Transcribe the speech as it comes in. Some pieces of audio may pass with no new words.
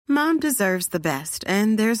Mom deserves the best,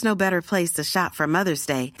 and there's no better place to shop for Mother's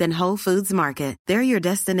Day than Whole Foods Market. They're your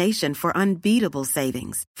destination for unbeatable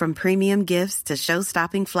savings, from premium gifts to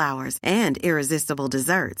show-stopping flowers and irresistible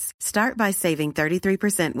desserts. Start by saving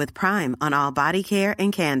 33% with Prime on all body care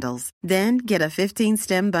and candles. Then get a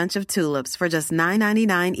 15-stem bunch of tulips for just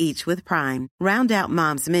 $9.99 each with Prime. Round out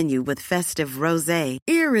Mom's menu with festive rosé,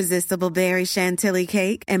 irresistible berry chantilly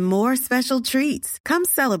cake, and more special treats. Come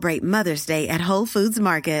celebrate Mother's Day at Whole Foods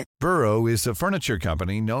Market. Burrow is a furniture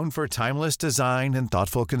company known for timeless design and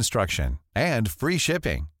thoughtful construction, and free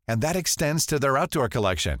shipping, and that extends to their outdoor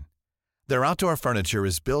collection. Their outdoor furniture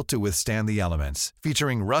is built to withstand the elements,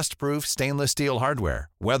 featuring rust-proof stainless steel hardware,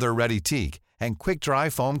 weather-ready teak, and quick-dry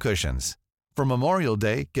foam cushions. For Memorial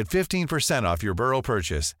Day, get 15% off your Burrow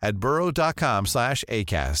purchase at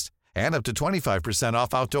burrow.com/acast, and up to 25%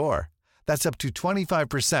 off outdoor. That's up to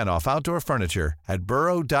 25% off outdoor furniture at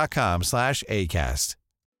burrow.com/acast.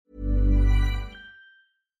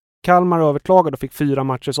 Kalmar överklagade och fick 4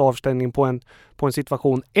 matchers avstängning på en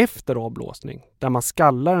situation efter avblåsning där man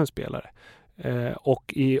skallar en spelare.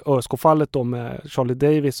 Och i ÖSK-fallet då med Charlie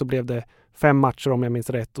Davis så blev det 5 matcher om jag minns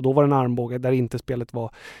rätt, och då var det en armbåge där inte spelet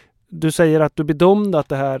var. Du säger att du bedömde att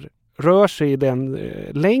det här rör sig i den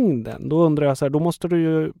längden. Då undrar jag så här, då måste du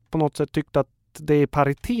ju på något sätt tycka att det är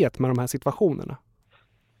paritet med de här situationerna.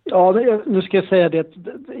 Ja, nu ska jag säga det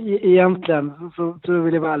egentligen, så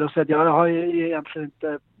vill jag väl säga att jag har ju egentligen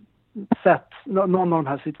inte sett någon av de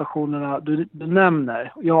här situationerna du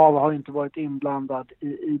nämner. Jag har inte varit inblandad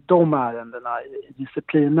i de ärendena i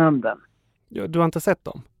disciplinnämnden. Ja, du har inte sett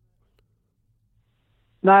dem?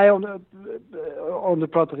 Nej, om du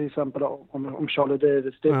pratar till exempel om Charlie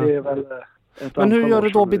Davis, det är väl Men hur gör du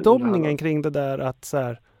då bedömningen kring det där att så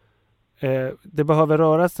här, det behöver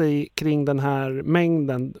röra sig kring den här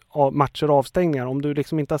mängden av matcher och avstängningar, om du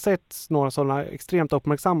liksom inte har sett några sådana extremt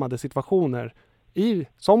uppmärksammade situationer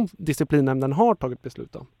som disciplinnämnden har tagit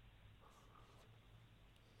beslut om?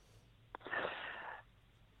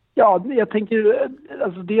 Ja, jag tänker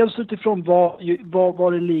alltså dels utifrån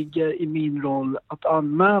vad det ligger i min roll att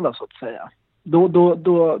anmäla, så att säga. Då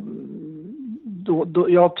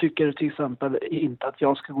jag tycker till exempel inte att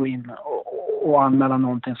jag ska gå in och anmäla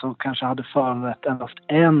någonting som kanske hade föranlett endast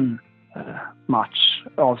en match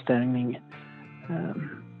avstängning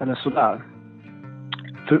eller sådär.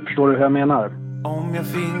 Förstår du hur jag menar? Om jag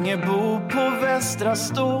finge bo på Västra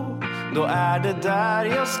Stå, då är det där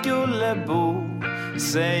jag skulle bo.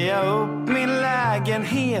 Säga upp min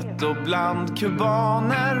lägenhet och bland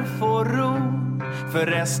kubaner få ro. För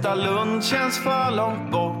Restalund känns för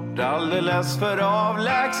långt bort, alldeles för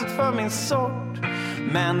avlägset för min sort.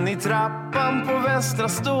 Men i trappan på Västra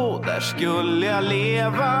Stå, där skulle jag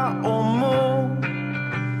leva och må.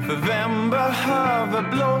 För vem behöver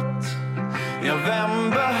blått? Ja, vem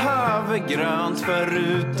behöver grönt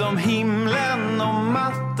förutom himlen och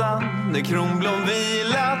mattan där kronblom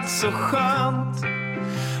vilat så skönt?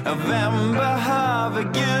 Ja, vem behöver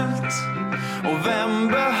gult? Och vem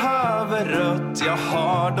behöver rött? Jag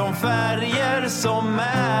har de färger som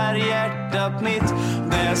är hjärtat mitt.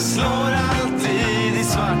 Det slår alltid i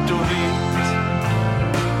svart och vitt.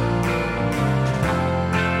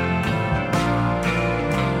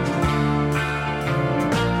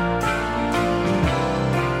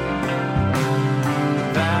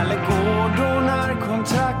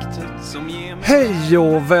 Hej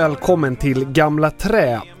och välkommen till Gamla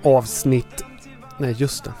Trä avsnitt... Nej,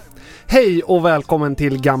 just det. Hej och välkommen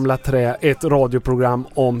till Gamla Trä, ett radioprogram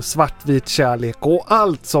om svartvit kärlek och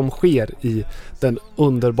allt som sker i den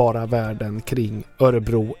underbara världen kring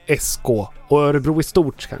Örebro SK och Örebro i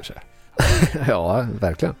stort kanske. Ja,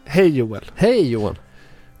 verkligen. Hej Joel. Hej Johan.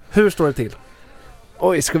 Hur står det till?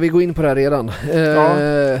 Oj, ska vi gå in på det här redan?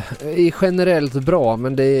 Är generellt bra,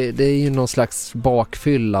 men det är ju någon slags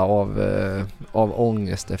bakfylla av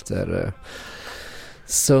ångest efter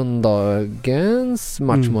söndagens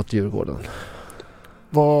match mot Djurgården.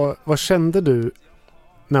 Vad kände du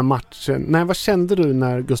när matchen... Nej, vad kände du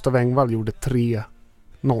när Gustav Engvall gjorde 3-0?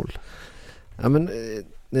 Ja, men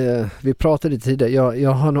vi pratade tidigare.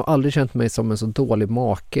 Jag har nog aldrig känt mig som en så dålig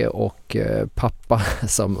make och pappa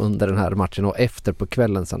som under den här matchen och efter på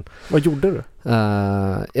kvällen sen. Vad gjorde du?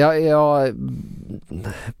 Jag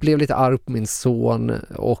blev lite arg på min son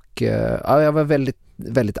och jag var väldigt,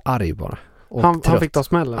 väldigt arg bara. Han fick ta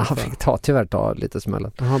smällen? Han fick tyvärr ta lite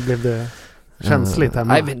smällen. Han blev det känsligt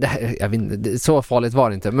hemma? Nej, jag vet, så farligt var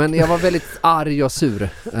det inte. Men jag var väldigt arg och sur.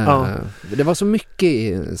 Det var så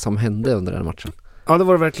mycket som hände under den matchen. Ja, det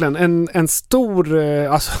var det verkligen. En stor...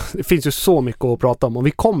 Alltså, det finns ju så mycket att prata om och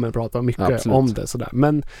vi kommer att prata mycket om det. Sådär.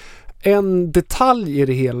 Men en detalj i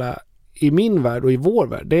det hela i min värld och i vår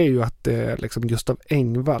värld, det är ju att det är liksom Gustav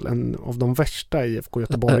Engvall, en av de värsta IFK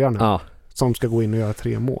Göteborgarna, som ska gå in och göra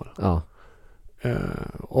 3 mål. Ja.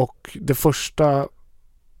 Och det första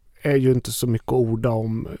är ju inte så mycket att orda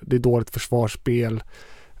om. Det är dåligt försvarsspel,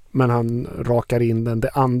 men han rakar in den. Det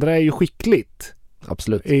andra är ju skickligt.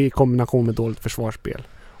 Absolut. I kombination med dåligt försvarsspel.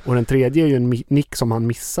 Och den tredje är ju en nick som han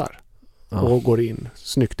missar. Och går in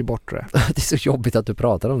snyggt i bortre. Det är så jobbigt att du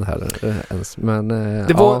pratar om det här ens. Men,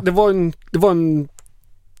 det var en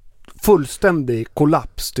fullständig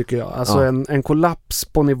kollaps, tycker jag. Alltså en kollaps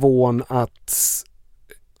på nivån att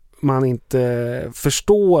man inte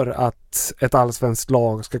förstår att ett allsvenskt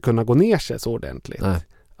lag ska kunna gå ner sig så ordentligt. Nej.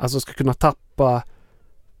 Alltså ska kunna tappa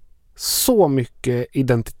så mycket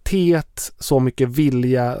identitet, så mycket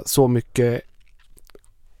vilja, så mycket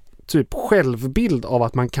typ självbild av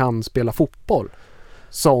att man kan spela fotboll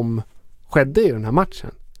som skedde i den här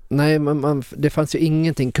matchen. Nej, det fanns ju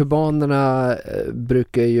ingenting. Kubanerna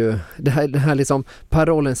brukar ju... Det här liksom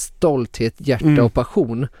parollen stolthet, hjärta och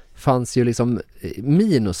passion fanns ju liksom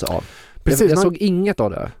minus av. Precis, jag såg inget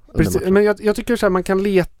av det. Precis, men jag tycker så här, man kan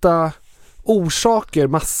leta orsaker,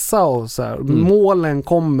 massa och så här. Målen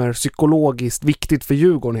kommer psykologiskt viktigt för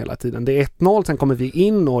Djurgården hela tiden. Det är 1-0, sen kommer vi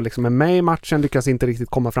in och liksom är med i matchen, lyckas inte riktigt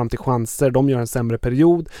komma fram till chanser. De gör en sämre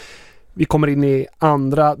period. Vi kommer in i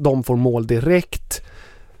andra, de får mål direkt.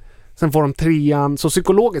 Sen får de 3:an, så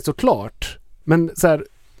psykologiskt såklart. Men så här,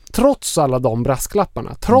 trots alla de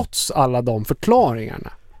brasklapparna, trots alla de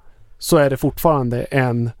förklaringarna, så är det fortfarande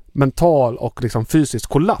en mental och liksom fysisk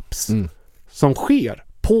kollaps som sker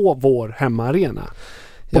på vår hemmaarena.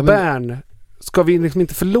 På Bern ska vi liksom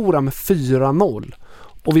inte förlora med 4-0.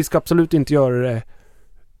 Och vi ska absolut inte göra det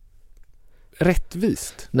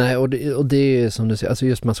rättvist. Nej, och det är som du säger, alltså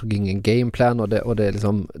just man såg ingen gameplan och det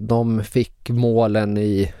liksom, de fick målen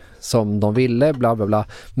i som de ville, bla bla bla.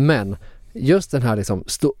 Men just den här liksom,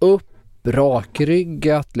 stå upp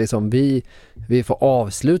rakryggat, liksom vi får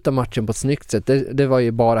avsluta matchen på ett snyggt sätt. Det var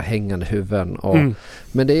ju bara hängande huvuden.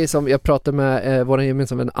 Men det är som, jag pratade med vår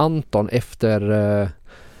gemensamma vän Anton efter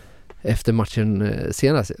matchen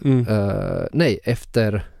senast.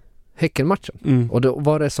 Efter Häckenmatchen. Och då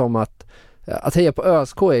var det som att heja på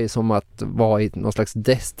ÖSK är som att vara i någon slags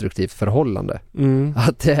destruktivt förhållande.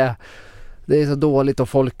 Att det är så dåligt och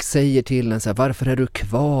folk säger till en så här, varför är du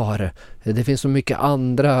kvar? Det finns så mycket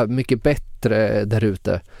andra, mycket bättre där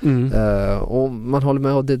ute. Och man håller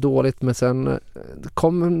med och det är dåligt, men sen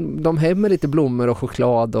kommer de hem med lite blommor och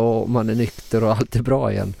choklad och man är nykter och allt är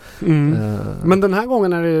bra igen. Men den här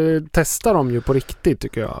gången testar de ju på riktigt,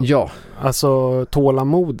 tycker jag. Ja. Alltså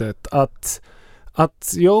tålamodet.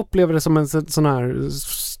 Att jag upplever det som en sån här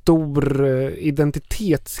stor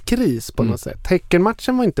identitetskris på något sätt.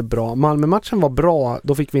 Häckenmatchen var inte bra. Malmö-matchen var bra.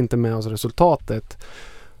 Då fick vi inte med oss resultatet.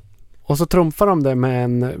 Och så trumfar de det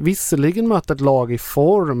med visserligen möta ett lag i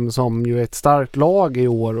form som ju är ett starkt lag i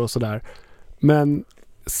år och sådär. Men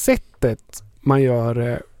sättet man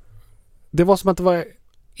gör det var som att det var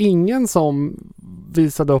ingen som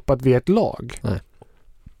visade upp att vi är ett lag. Nej.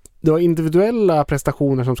 Det var individuella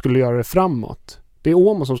prestationer som skulle göra det framåt. Det är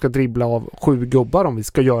Åmo som ska dribbla av 7 gubbar om vi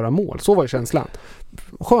ska göra mål. Så var ju känslan.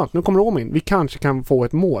 Skönt, nu kommer Åmo in. Vi kanske kan få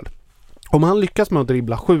ett mål. Om han lyckas med att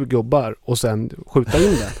dribbla 7 gubbar och sen skjuta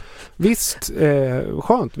in den. Visst,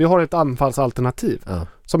 skönt. Vi har ett anfallsalternativ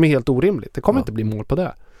som är helt orimligt. Det kommer inte bli mål på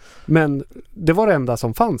det. Men det var det enda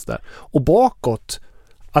som fanns där. Och bakåt,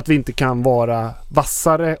 att vi inte kan vara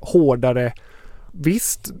vassare, hårdare.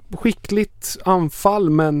 Visst, skickligt anfall,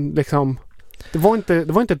 men liksom det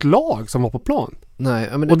var inte ett lag som var på plan. Nej,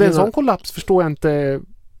 men och den sån kollaps förstår jag inte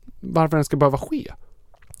varför den ska behöva ske.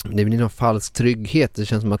 Det blir någon falsk trygghet. Det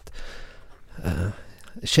känns som att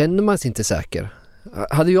känner man sig inte säker.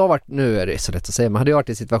 Hade jag varit, nu är det så lätt att säga, men hade jag varit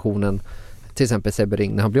i situationen, till exempel Sebbe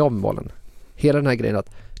Ring när han blir av med bollen. Hela den här grejen att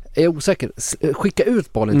är jag osäker, skicka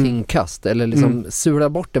ut bollen till inkast eller liksom sula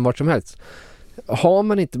bort den vart som helst. Har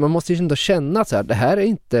man inte, man måste ju ändå känna att så här, det här är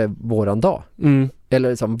inte våran dag. Eller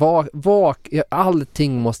liksom,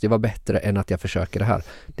 allting måste ju vara bättre än att jag försöker det här.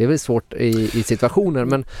 Det är väl svårt i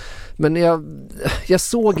situationer, men jag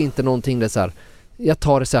såg inte någonting där så här, jag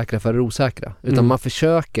tar det säkra för det osäkra. Utan man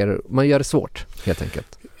försöker, man gör det svårt helt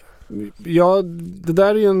enkelt. Ja, det där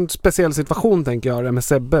är ju en speciell situation, tänker jag, med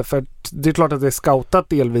Sebbe. För det är klart att det är scoutat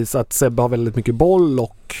delvis att Sebbe har väldigt mycket boll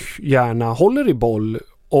och gärna håller i boll.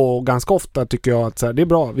 Och ganska ofta tycker jag att så här, det är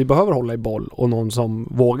bra, vi behöver hålla i boll och någon som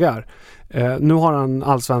vågar. Nu har han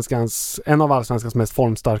en av allsvenskans mest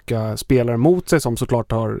formstarka spelare mot sig som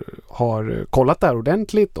såklart har kollat det här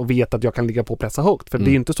ordentligt och vet att jag kan ligga på och pressa högt. För det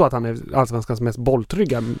är ju inte så att han är allsvenskans mest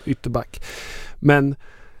bolltrygga ytterback. Men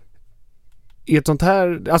i ett sånt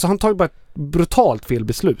här, alltså han tar ju bara ett brutalt fel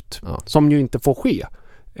beslut som ju inte får ske.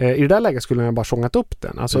 I det där läget skulle han bara sjungat upp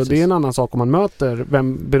den. Alltså det är en annan sak om man möter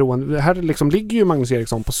vem beroende. Här liksom ligger ju Magnus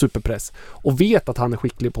Eriksson på superpress och vet att han är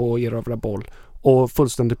skicklig på att erövra boll och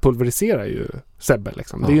fullständigt pulveriserar ju Sebbe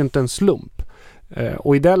liksom. Det är ju inte en slump.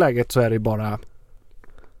 Och i det läget så är det bara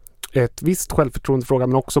ett visst självförtroendefråga,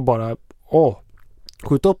 men också bara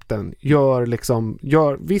skjut upp den.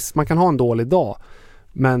 Visst, man kan ha en dålig dag,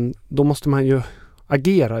 men då måste man ju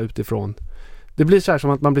agera utifrån. Det blir så här som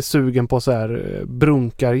att man blir sugen på så här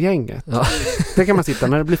brunkargänget. Ja. Det kan man sitta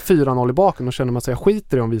när det blir 4-0 i baken och känner man sig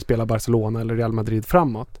skiter i om vi spelar Barcelona eller Real Madrid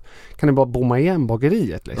framåt. Kan ni bara bomma igen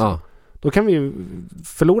bageriet liksom. Ja. Då kan vi ju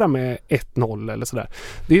förlora med 1-0 eller sådär.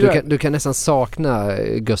 Du kan nästan sakna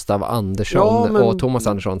Gustav Andersson och Thomas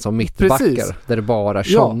Andersson som mittbackar där det bara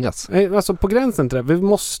tjongas. Ja, alltså på gränsen till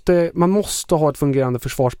det. Man måste ha ett fungerande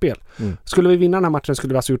försvarsspel. Skulle vi vinna den här matchen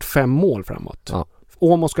skulle vi alltså gjort 5 mål framåt. Ja.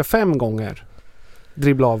 Åmo ska 5 gånger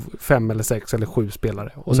dribbla av 5 eller 6 eller 7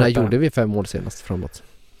 spelare. Och när gjorde vi 5 mål senast framåt?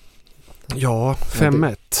 Ja,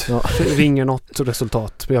 5-1. Ja. Ringer något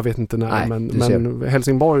resultat. Jag vet inte när. Nej, men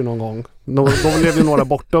Helsingborg någon gång. Då blev ju några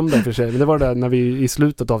bortdömda för sig. Men det var det när vi i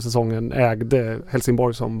slutet av säsongen ägde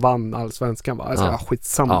Helsingborg som vann allsvenskan. Alltså,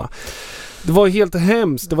 skitsamma. Ja. Det var helt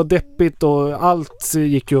hemskt. Det var deppigt och allt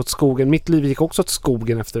gick ju åt skogen. Mitt liv gick också åt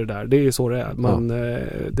skogen efter det där. Det är ju så det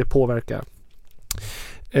är. Det påverkar.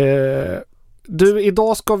 Du,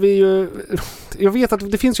 idag ska vi ju... Jag vet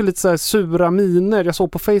att det finns ju lite så här sura miner. Jag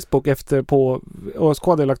såg på Facebook på ÖSK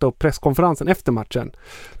hade lagt upp presskonferensen efter matchen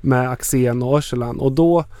med Axén och Örslan. Och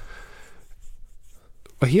då...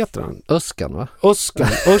 Vad heter han? Öskan, va?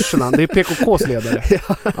 Örslan, det är PKKs ledare.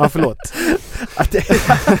 Ja, förlåt. Det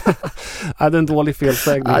är en dålig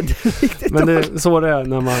felsägning. Men det är så det är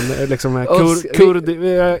när man liksom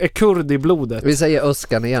är kurd i blodet. Vi säger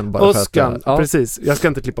Öskan igen bara. Öskan, precis. Jag ska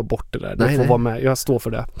inte klippa bort det där. Det får vara med. Jag står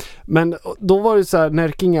för det. Men då var det så här,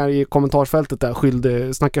 närkingar i kommentarsfältet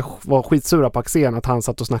där var skitsura på Axén att han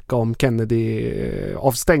satt och snackade om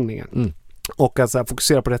Kennedy-avstängningen. Och alltså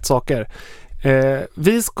fokusera på rätt saker.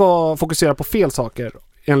 Vi ska fokusera på fel saker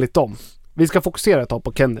enligt dem. Vi ska fokusera ett tag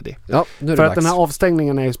på Kennedy. Ja, nu är det för dags. Att den här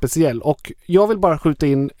avstängningen är ju speciell. Och jag vill bara skjuta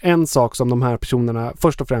in en sak som de här personerna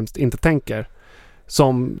först och främst inte tänker.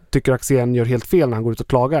 Som tycker Axén gör helt fel när han går ut och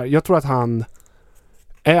klagar. Jag tror att han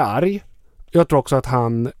är arg. Jag tror också att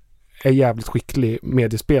han är jävligt skicklig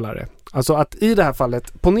mediespelare. Alltså att i det här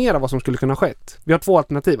fallet ponera vad som skulle kunna skett. Vi har 2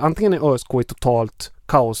 alternativ. Antingen är ÖSK i totalt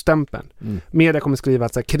kaosstämpeln. Media kommer skriva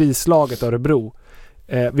att så här, krislaget Örebro.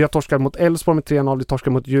 Vi har torskat mot Elfsborg med 3-0, vi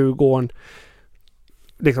torskar mot Djurgården.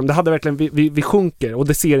 Liksom, det hade verkligen, vi sjunker och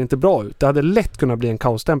det ser inte bra ut. Det hade lätt kunnat bli en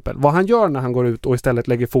kaosstämpel. Vad han gör när han går ut och istället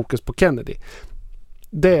lägger fokus på Kennedy,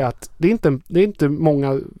 det är att det är inte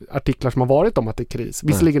många artiklar som har varit om att det är kris.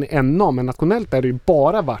 Visserligen är NA, men nationellt är det ju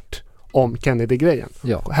bara varit om Kennedy-grejen.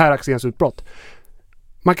 Ja. Här Axéns utbrott.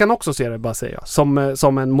 Man kan också se det, bara säga, som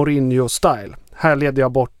en Mourinho-style. Här leder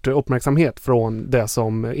jag bort uppmärksamhet från det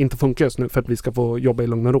som inte funkar just nu för att vi ska få jobba i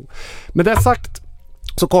lugn och ro. Med det sagt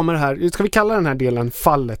så kommer det här, ska vi kalla den här delen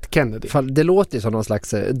fallet Kennedy? Det låter ju som någon slags...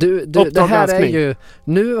 det här är ju...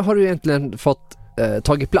 Nu har du egentligen fått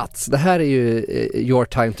tagit plats. Det här är ju your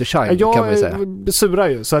time to shine, kan man säga. Jag surar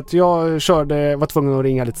ju, så att jag var tvungen att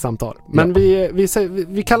ringa lite samtal. Men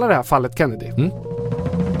vi kallar det här fallet Kennedy.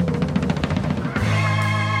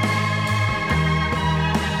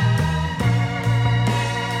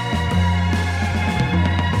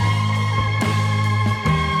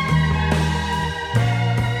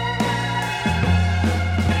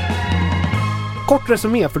 Kort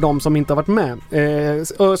resumé för de som inte har varit med.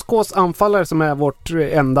 ÖSKs anfallare som är vårt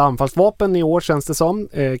enda anfallsvapen i år känns det som.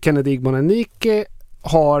 Kennedy Igbonen-Nike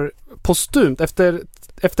har postumt efter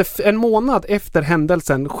en månad efter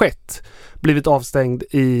händelsen skett blivit avstängd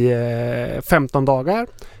i 15 dagar.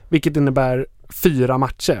 Vilket innebär 4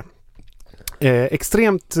 matcher.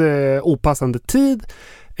 Extremt opassande tid.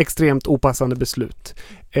 Extremt opassande beslut.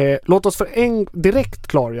 Låt oss direkt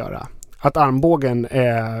klargöra att armbågen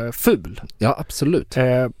är ful. Ja, absolut.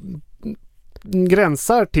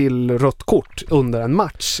 Gränsar till rött kort under en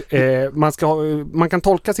match. Man kan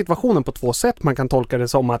tolka situationen på 2 sätt. Man kan tolka det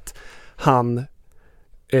som att han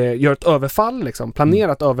gör ett överfall, liksom,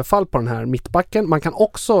 planerat överfall på den här mittbacken. Man kan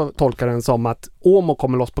också tolka den som att Åmo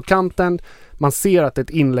kommer loss på kanten. Man ser att det är ett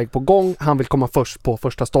inlägg på gång. Han vill komma först på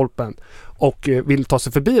första stolpen och vill ta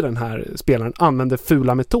sig förbi den här spelaren. Använder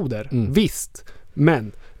fula metoder. Visst,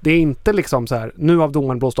 men det är inte liksom så här, nu har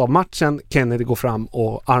domaren blåst av matchen, Kennedy går fram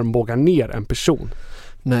och armbågar ner en person.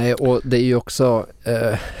 Nej, och det är ju också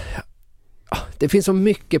det finns så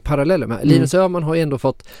mycket paralleller med. Linus Öhman har ju ändå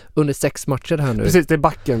fått under 6 matcher här nu. Precis, det är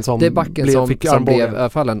backen som fick som blev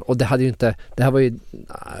fallen. Och det här var ju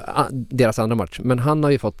deras andra match. Men han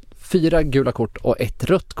har ju fått 4 gula kort och 1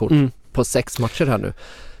 rött kort på 6 matcher här nu.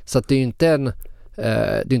 Så att det är ju inte det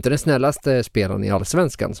är inte den snällaste spelaren i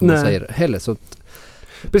Allsvenskan som man säger heller. Så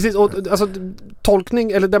precis, och alltså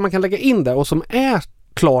tolkning, eller där man kan lägga in det och som är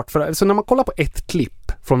klart för, så när man kollar på ett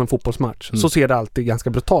klipp från en fotbollsmatch så ser det alltid ganska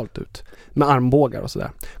brutalt ut med armbågar och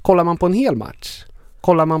sådär. Kollar man på en hel match,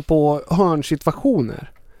 kollar man på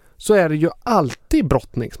hörnsituationer, så är det ju alltid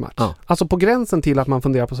brottningsmatch. Ja. Alltså på gränsen till att man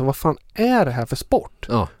funderar på så, vad fan är det här för sport?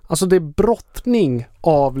 Ja. Alltså det är brottning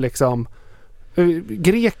av liksom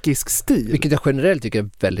grekisk stil. Vilket jag generellt tycker är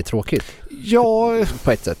väldigt tråkigt. Ja,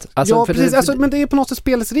 på ett sätt. Alltså, ja, precis. Alltså, men det är på något sätt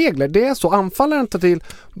spelets regler. Det är så. Anfallaren tar till,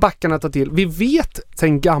 backarna tar till. Vi vet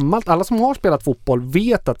sen gammalt, alla som har spelat fotboll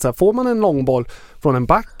vet att så här, får man en långboll från en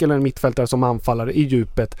back eller en mittfältare som anfallare i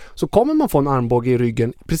djupet, så kommer man få en armbåge i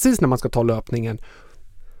ryggen precis när man ska ta löpningen.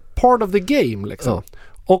 Part of the game liksom. Ja.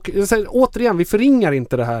 Och så, återigen, vi förringar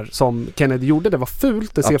inte det här som Kennedy gjorde. Det var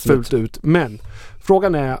fult, det ser fult ut. Men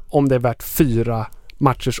frågan är om det är värt 4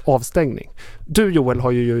 matchers avstängning. Du, Joel,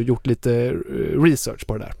 har ju gjort lite research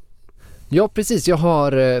på det där. Ja, precis. Jag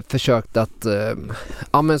har försökt att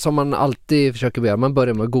men som man alltid försöker göra, man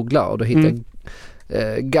börjar med att googla och då hittar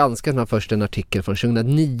jag ganska först en artikel från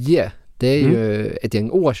 2009. Det är ju ett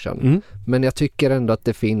gäng år sedan. Men jag tycker ändå att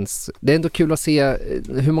det är ändå kul att se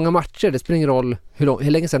hur många matcher, det spelar ingen roll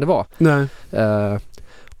hur länge sedan det var. Nej.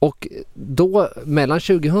 Och då mellan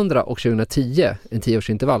 2000 och 2010, en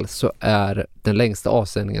 10-årsintervall, så är den längsta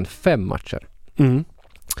avstängningen 5 matcher.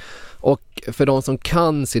 Och för de som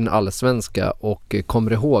kan sin allsvenska och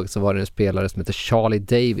kommer ihåg, så var det en spelare som heter Charlie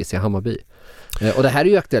Davis i Hammarby. Och det här är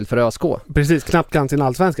ju aktuellt för ÖSK. Precis, knappt kan sin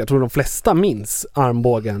allsvenska. Jag tror de flesta minns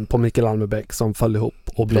armbågen på Mikael Almebäck som föll ihop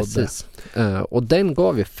och blödde. Precis. Och den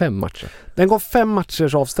gav ju 5 matcher. Den gav 5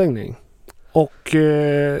 matchers avstängning. Och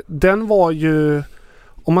den var ju,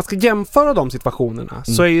 om man ska jämföra de situationerna,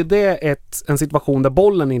 så är ju det en situation där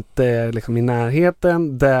bollen inte är liksom i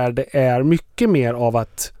närheten, där det är mycket mer av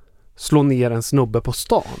att slå ner en snubbe på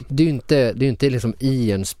stan. Det är ju inte liksom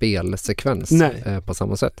i en spelsekvens på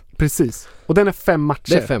samma sätt. Precis. Och den är 5 matcher.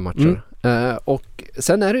 Det är 5 matcher. Och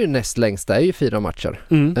sen är det ju näst längsta, är ju 4 matcher.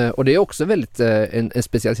 Och det är också väldigt en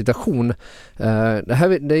speciell situation. Det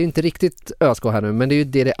är ju inte riktigt ÖSK här nu, men det är ju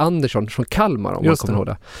D.D. Andersson från Kalmar, om man kommer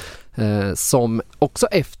ihåg det. Som också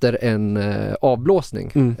efter en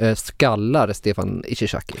avblåsning skallar Stefan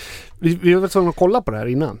Ishizaki. Vi var tvungna att kolla på det här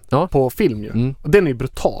innan. Ja. På film ju. Och den är ju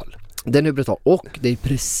brutal. Den är brutal. Och det är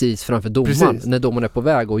precis framför domaren. När domaren är på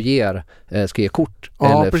väg och ska ge kort.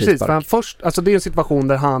 Ja, eller precis. För han först, alltså det är en situation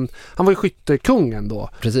där han var ju skyttekungen då.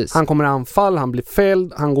 Precis. Han kommer i anfall, han blir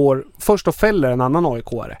fälld. Han går först och fäller en annan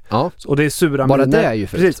AIK-are. Ja. Och det är sura bara miner. Det är ju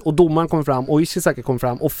precis. Och domaren kommer fram och Ishizaki kommer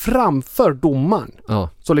fram. Och framför domaren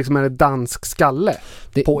så liksom är det dansk skalle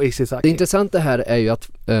på Ishizaki. Det intressanta här är ju att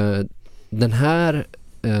den här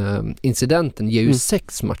incidenten ger ju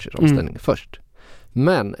 6 matcher avstängning först.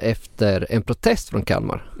 Men efter en protest från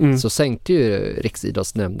Kalmar så sänkte ju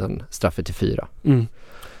Riksidrottsnämnden straffet till 4.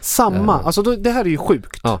 Samma, alltså det här är ju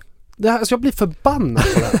sjukt. Ja. Det här, alltså jag blir förbannad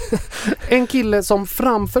på det här. En kille som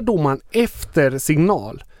framför domaren efter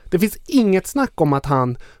signal. Det finns inget snack om att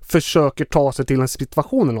han försöker ta sig till en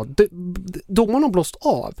situation eller något. Domaren har blåst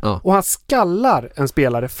av och han skallar en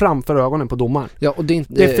spelare framför ögonen på domaren. Ja, och det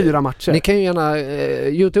är 4 matcher. Ni kan ju gärna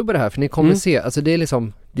YouTubea det här, för ni kommer se, alltså det är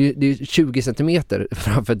liksom det är 20 centimeter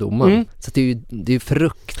framför domaren. Så det är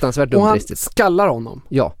fruktansvärt dumdristigt. Och han skallar honom.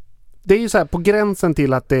 Ja. Det är ju så här på gränsen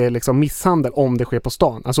till att det är liksom misshandel om det sker på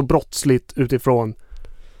stan. Alltså brottsligt utifrån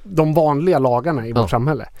de vanliga lagarna i vårt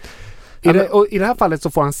samhälle. I det här fallet så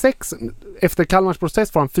får han 6. Efter Kalmars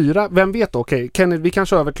process får han 4. Vem vet då? Okej, vi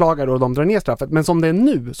kanske överklagar och de drar ner straffet. Men som det är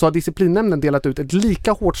nu så har disciplinnämnden delat ut ett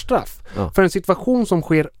lika hårt straff för en situation som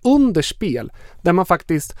sker under spel. Där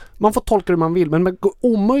man får tolka det man vill, men det är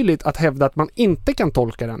omöjligt att hävda att man inte kan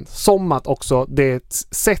tolka den. Som att också det är ett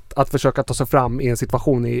sätt att försöka ta sig fram i en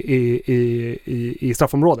situation i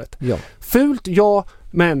straffområdet. Ja. Fult, ja,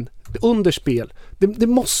 men under spel. Det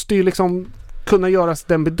måste ju liksom kunna göras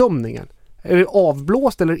den bedömningen. Är det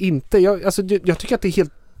avblåst eller inte? Jag tycker att det är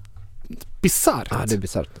helt bisarrt. Ja, det är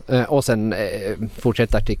bisarrt. Och sen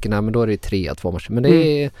fortsätter artikeln här, men då är det 3-2 matcher. Men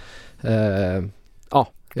det är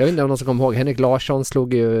jag vet inte om någon som kommer ihåg. Henrik Larsson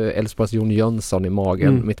slog ju Elfsborgs Jon Jönsson i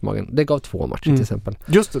magen, mittmagen. Det gav 2 matcher till exempel.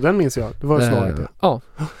 Just det, den minns jag. Det var slaget.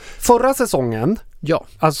 Förra säsongen,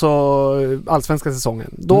 alltså allsvenska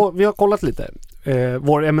säsongen, då vi har kollat lite.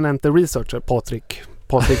 Vår eminente researcher Patrik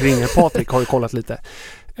har ju kollat lite.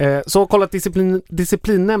 Så kolla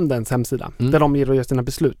disciplinnämndens hemsida där de gör sina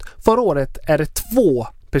beslut. Förra året är det 2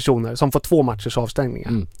 personer som får 2 matchers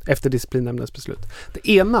avstängningar efter disciplinnämndens beslut. Det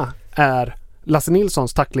ena är Lasse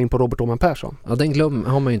Nilssons tackling på Robert Åman Persson. Ja, den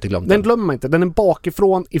har man ju inte glömt. Den glömmer man inte. Den är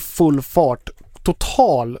bakifrån i full fart.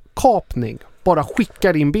 Total kapning. Bara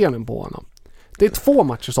skickar in benen på honom. Det är 2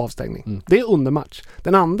 matchers avstängning. Det är undermatch.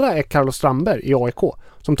 Den andra är Carlos Strandberg i AIK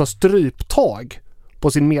som tar stryptag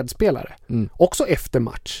på sin medspelare. Också efter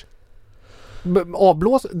match.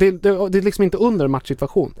 Avblås, det är liksom inte under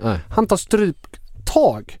matchsituation. Nej. Han tar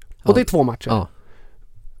stryptag och det är 2 matcher. Ja.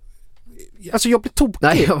 Alltså jag blir tokig.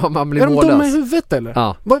 Nej, man blir är de mållös. dumma i huvudet eller?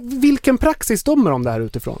 Ja. Vilken praxis dömer de där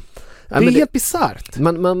utifrån? Det är helt bisarrt.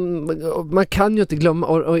 Man kan ju inte glömma,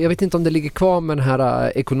 och jag vet inte om det ligger kvar med den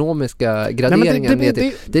här ekonomiska graderingen.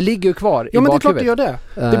 Det ligger ju kvar i bakhuvudet. Ja, men det är klart det gör det.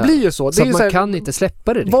 Det blir ju så. Så det är man så här, kan inte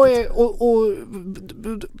släppa det riktigt.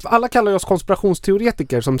 Alla kallar oss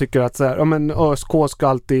konspirationsteoretiker som tycker att så här, ja, men ÖSK ska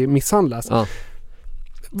alltid misshandlas. Ja.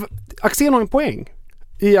 Axén har en poäng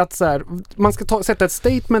i att så här, man ska sätta ett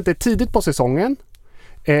statement tidigt på säsongen.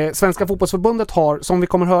 Svenska fotbollsförbundet har, som vi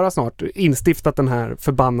kommer höra snart, instiftat den här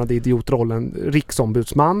förbannade idiotrollen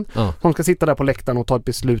riksombudsman som ska sitta där på läktaren och ta ett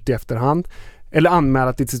beslut i efterhand eller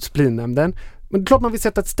anmäla till disciplinnämnden. Men det är klart man vill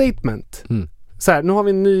sätta ett statement. Så här, nu har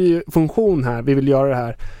vi en ny funktion här, vi vill göra det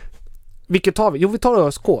här. Vilket tar vi? Jo, vi tar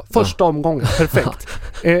ÖSK. Första omgången. Perfekt.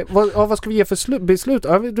 Vad ska vi ge för beslut?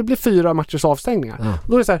 Det blir 4 matchers avstängningar.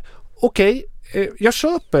 Då är det så här, okej, jag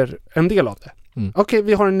köper en del av det. Okej,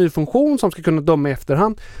 vi har en ny funktion som ska kunna döma i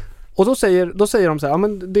efterhand. Och då säger de så här, ja,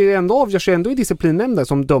 men det ändå avgörs ju ändå i disciplinnämnden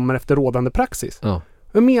som dömer efter rådande praxis.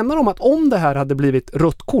 Men menar de att om det här hade blivit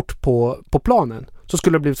rött kort på planen så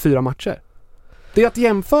skulle det blivit 4 matcher? Det är att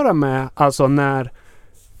jämföra med alltså när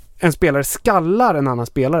en spelare skallar en annan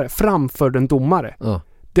spelare framför den domare.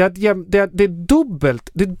 Det är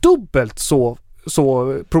dubbelt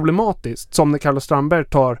så problematiskt som när Carlos Strandberg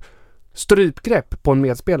tar strypgrepp på en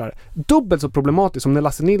medspelare. Dubbelt så problematiskt som när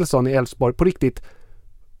Lasse Nilsson i Elfsborg på riktigt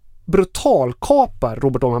brutalkapar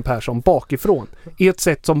Robert Åman Persson bakifrån i ett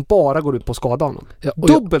sätt som bara går ut på att skada honom.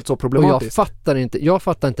 Dubbelt så problematiskt. Jag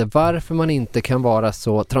fattar inte varför man inte kan vara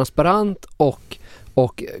så transparent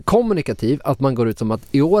och kommunikativ att man går ut som att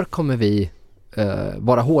i år kommer vi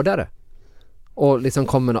vara hårdare. Och liksom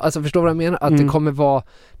kommer, alltså förstår du vad jag menar? Att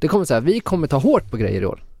det kommer så här, vi kommer ta hårt på grejer i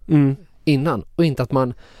år. Innan. Och inte att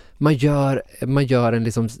man gör en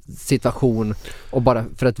liksom situation och bara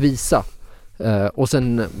för att visa och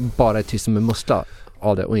sen bara är tyst med mussla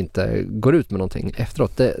av det och inte går ut med någonting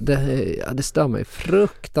efteråt. Det stör mig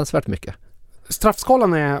fruktansvärt mycket.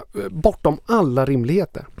 Straffskalan är bortom alla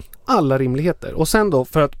rimligheter. Och sen då,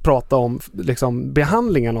 för att prata om liksom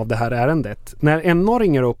behandlingen av det här ärendet. När NA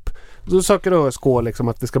ringer upp, då söker ÖSK liksom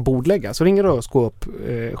att det ska bordläggas. Så ringer ÖSK upp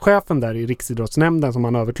chefen där i Riksidrottsnämnden som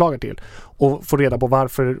man överklagar till och får reda på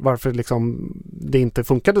varför liksom det inte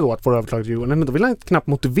funkade då att få överklaga till Djurgården. Men då vill han knappt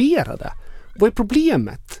motivera det. Vad är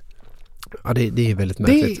problemet? Ja, det är väldigt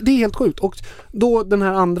märkligt. Det är helt sjukt. Och då den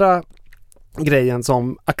här andra grejen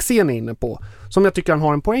som Axén är inne på, som jag tycker han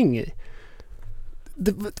har en poäng i.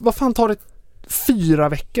 Vad fan tar det 4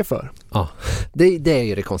 veckor för? Ja, det är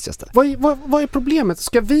ju det konstigaste. Vad är problemet?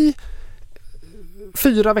 Ska vi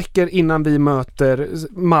 4 veckor innan vi möter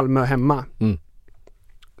Malmö hemma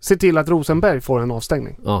se till att Rosenberg får en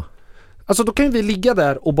avstängning? Ja. Alltså då kan ju vi ligga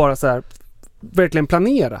där och bara så här verkligen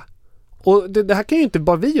planera. Och det här kan ju inte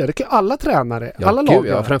bara vi göra, det kan ju alla tränare, alla lag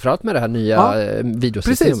göra. Framförallt med det här nya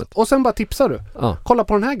videosystemet. Precis, och sen bara tipsar du. Kolla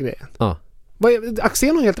på den här grejen.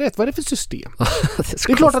 Axén har helt rätt, vad är det för system? det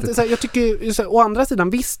är klart att jag tycker, å andra sidan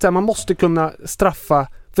visst, man måste kunna straffa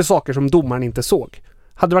för saker som domaren inte såg.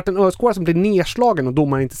 Hade det varit en ÖSK som blir nedslagen och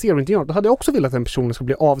domaren inte ser och inte gör, då hade jag också velat att den personen ska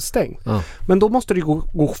bli avstängd. Men då måste det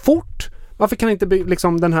gå fort. Varför kan inte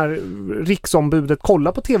liksom den här riksombudet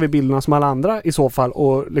kolla på tv-bilderna som alla andra i så fall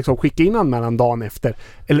och liksom skicka in anmälan dagen efter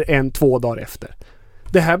eller 1-2 dagar efter?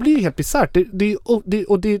 Det här blir ju helt bisarrt.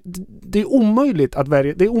 Det är omöjligt att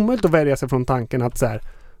värja sig från tanken att så här,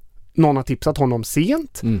 någon har tipsat honom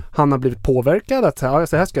sent. Han har blivit påverkad att så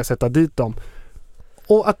här ska jag sätta dit dem.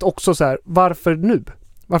 Och att också så här, varför nu?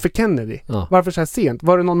 Varför Kennedy? Varför så här sent?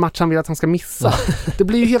 Var det någon match han vill att han ska missa? Det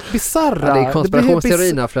blir ju helt bisarra. Ja, det är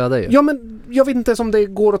konspirationsteorierna flödar ju. Ja, men jag vet inte om det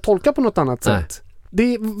går att tolka på något annat sätt.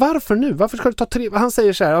 Varför nu? Varför ska det ta 3? Han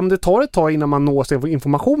säger så här, om det tar ett tag innan man når sig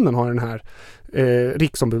informationen, har den här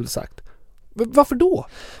riksombudet sagt. Varför då?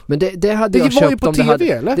 Men det hade jag köpt på om TV, det hade,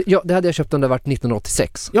 eller? det hade jag köpt om det varit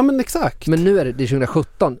 1986. Ja, men exakt. Men nu är det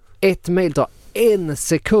 2017. Ett mejl tar 1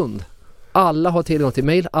 sekund Alla har tillgång till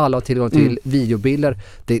mail, alla har tillgång till videobilder.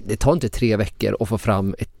 Det tar inte 3 veckor att få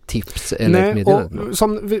fram ett tips eller ett meddelande.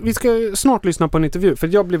 Och vi ska snart lyssna på en intervju, för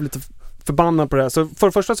jag blev lite förbannad på det här. Så för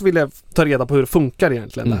det första så vill jag ta reda på hur det funkar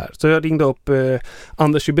egentligen det här. Så jag ringde upp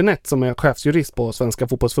Anders Hübinette som är chefsjurist på Svenska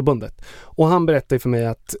fotbollsförbundet. Och han berättade för mig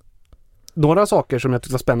att några saker som jag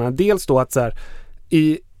tyckte var spännande. Dels då att så här,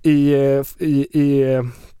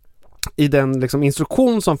 i den liksom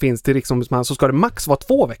instruktion som finns till riksombudsman så ska det max vara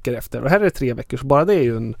 2 veckor efter. Och här är det 3 veckor, så bara det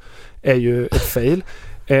är ju ett fail.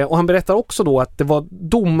 Och han berättar också då att det var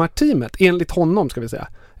domarteamet, enligt honom ska vi säga,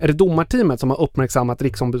 är det domarteamet som har uppmärksammat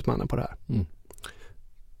riksombudsmannen på det här.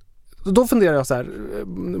 Så då funderar jag så här,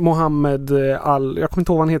 Mohammed jag kommer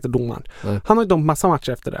inte ihåg vad han heter, domaren. Han har ju dömt massa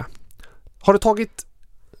matcher efter det. Har det tagit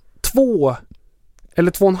 2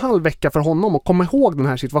 eller 2,5 vecka för honom att komma ihåg den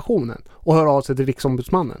här situationen och höra av sig till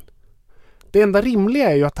riksombudsmannen? Det enda rimliga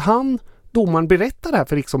är ju att domaren berättar det här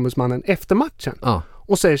för riksombudsmannen efter matchen.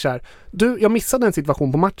 Och säger så här: du, jag missade en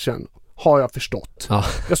situation på matchen, har jag förstått.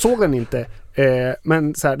 Jag såg den inte,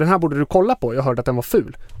 men så här, den här borde du kolla på, jag hörde att den var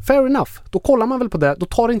ful. Fair enough, då kollar man väl på det, då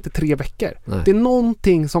tar det inte 3 veckor. Det är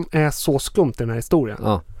någonting som är så skumt i den här historien.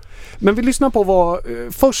 Men vi lyssnar på vad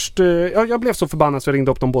först, jag blev så förbannad så jag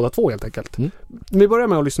ringde upp dem båda två helt enkelt. Vi börjar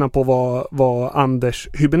med att lyssna på vad Anders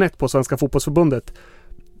Hübinette på Svenska fotbollsförbundet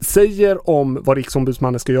säger om vad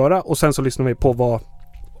riksombudsmannen ska göra, och sen så lyssnar vi på vad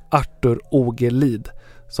Arthur Ogelid,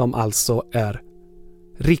 som alltså är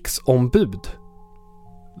riksombud,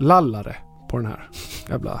 lallare på den här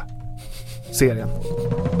jävla serien.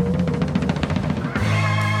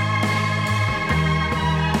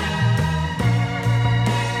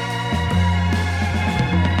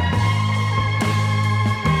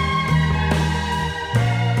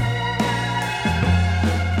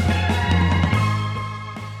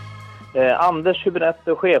 Anders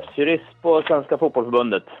Hübinette, chefsjurist på Svenska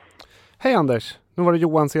fotbollsförbundet. Hej Anders, nu var det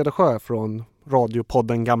Johan Cedersjö från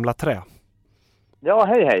radiopodden Gamla Trä. Ja,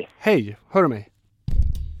 hej. Hej, hör du mig?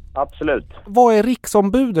 Absolut. Vad är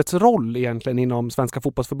riksombudets roll egentligen inom Svenska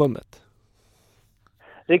fotbollsförbundet?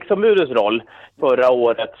 Riksombudets roll, förra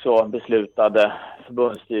året så beslutade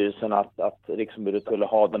förbundsstyrelsen att riksombudet skulle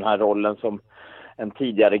ha den här rollen som en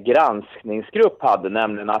tidigare granskningsgrupp hade,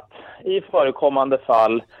 nämligen att i förekommande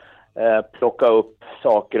fall plocka upp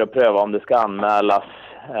saker och pröva om det ska anmälas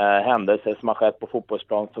händelser som har skett på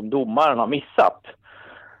fotbollsplan som domaren har missat.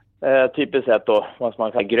 Typiskt sett då, vad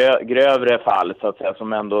man kallar grövre fall så att säga,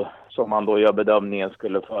 som man då gör bedömningen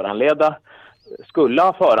skulle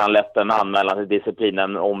ha föranlett en anmälan till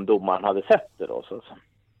disciplinen om domaren hade sett det då. Så.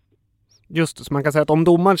 Just det, så man kan säga att om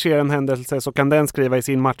domaren ser en händelse så kan den skriva i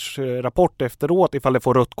sin matchrapport efteråt, ifall det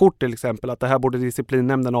får rött kort till exempel, att det här borde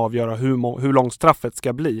disciplinnämnden avgöra hur långt straffet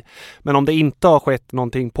ska bli. Men om det inte har skett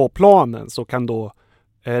någonting på planen så kan då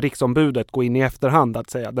riksombudet gå in i efterhand att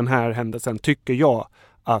säga: den här händelsen tycker jag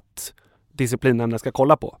att disciplinnämnden ska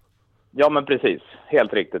kolla på. Ja, men precis.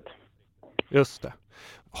 Helt riktigt. Just det.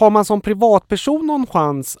 Har man som privatperson någon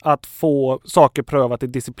chans att få saker prövat i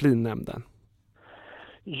disciplinnämnden?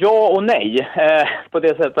 Ja och nej. På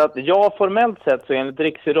det sättet att formellt sett så enligt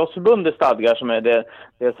Riksidrottsförbundets stadgar, som är det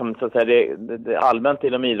som så att säga det allmänt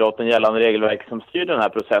inom idrotten gällande regelverk som styr den här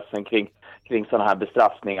processen kring sådana här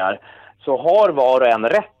bestraffningar, så har var och en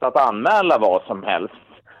rätt att anmäla vad som helst.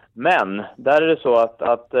 Men där är det så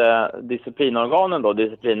att disciplinorganen då,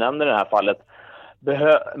 disciplinnämnden i det här fallet,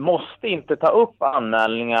 måste inte ta upp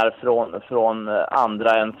anmälningar från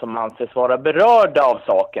andra än som anses vara berörda av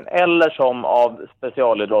saken, eller som av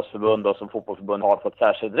specialidrottsförbund och som fotbollsförbund har fått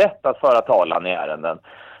särskild rätt att föra talan i ärenden.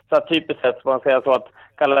 Så att typiskt sett man säga så att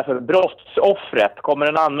kalla det för brottsoffret. Kommer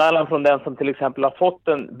en anmälan från den som till exempel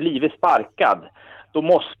har blivit sparkad, då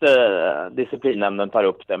måste disciplinnämnden ta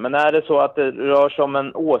upp det. Men är det så att det rör sig om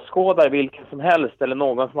en åskådare vilken som helst eller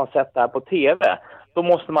någon som har sett det här på tv, då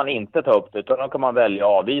måste man inte ta upp det, utan då kan man välja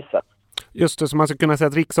att avvisa. Just det, så man ska kunna säga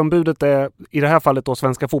att riksombudet är i det här fallet då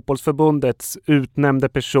Svenska fotbollsförbundets utnämnde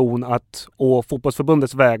person att å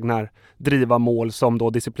fotbollsförbundets vägnar driva mål som då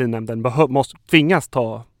disciplinnämnden måste tvingas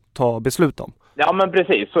ta beslut om. Ja, men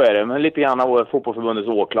precis, så är det. Men lite grann av fotbollsförbundets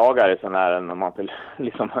åklagare så när man vill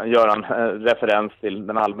liksom göra en referens till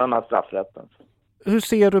den allmänna straffrätten. Hur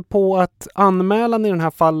ser du på att anmälan i det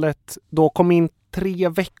här fallet då kom in 3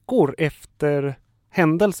 veckor efter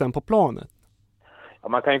händelsen på planet? Ja,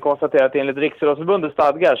 man kan ju konstatera att enligt Riksidrottsförbundets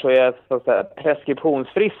stadgar så är så att säga,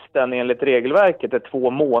 preskriptionsfristen enligt regelverket är 2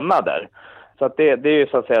 månader. Så att det är ju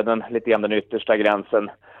så att säga lite grann den yttersta gränsen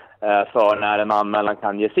för när en anmälan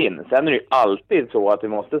kan ges in. Sen är det ju alltid så att vi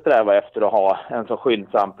måste sträva efter att ha en så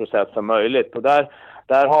skyndsam process som möjligt. Och där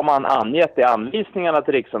där har man angett i anvisningarna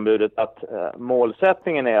till riksombudet att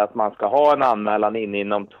målsättningen är att man ska ha en anmälan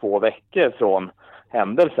inom 2 veckor från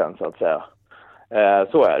händelsen, så att säga.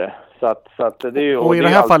 Så är det. Så att det är ju, och i det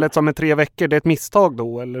här fallet som är 3 veckor, det är ett misstag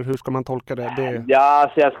då? Eller hur ska man tolka det?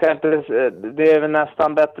 Ja, så jag ska inte, det är väl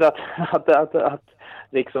nästan bättre att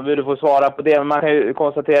riksombudet får svara på det. Men man kan ju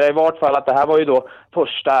konstatera i vart fall att det här var ju då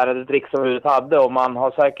första ärendet riksombudet hade. Och man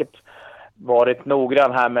har säkert varit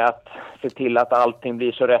noggrann här med att se till att allting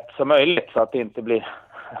blir så rätt som möjligt. Så att det inte blir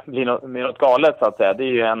något galet, så att säga. Det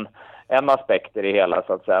är ju en aspekt i det hela,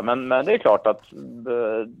 så att säga. Men det är klart att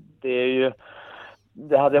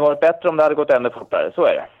det hade varit bättre om det hade gått ännu fortare. Så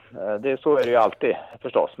är det. Så är det ju alltid,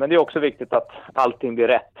 förstås. Men det är också viktigt att allting blir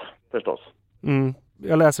rätt, förstås. Mm.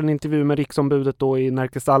 Jag läser en intervju med riksombudet då i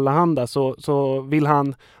Närkes Allehanda, så vill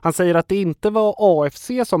han säger att det inte var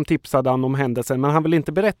AFC som tipsade han om händelsen, men han vill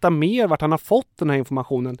inte berätta mer vart han har fått den här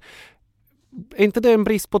informationen. Är inte det en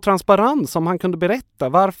brist på transparens som han kunde berätta?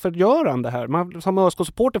 Varför gör han det här? Som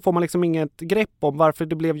ÖSK-supporter får man liksom inget grepp om varför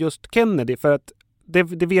det blev just Kennedy, för att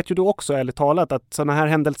det vet ju du också, ärligt talat, att sådana här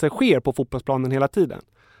händelser sker på fotbollsplanen hela tiden.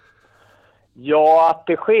 Ja, att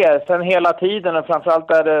det sker sen hela tiden, och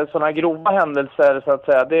framförallt är det sådana grova händelser, så att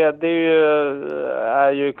säga. Det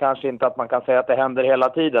är ju kanske inte att man kan säga att det händer hela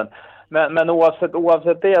tiden. Men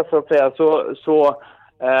oavsett det, så att säga, så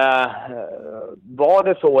var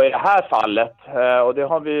det så i det här fallet. Och det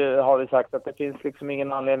har vi sagt att det finns liksom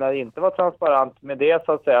ingen anledning att inte vara transparent med det,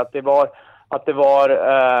 så att säga. Att det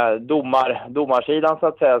var domarsidan, så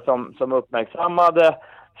att säga, som uppmärksammade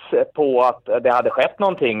på att det hade skett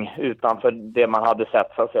någonting utanför det man hade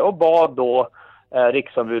sett, så att säga, och bad då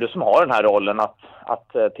riksombudet, som har den här rollen,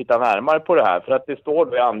 att titta närmare på det här. För att det står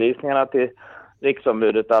då i anvisningarna till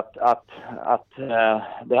riksombudet att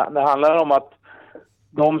det handlar om att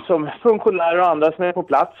de som funktionärer och andra som är på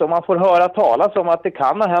plats, om man får höra talas om att det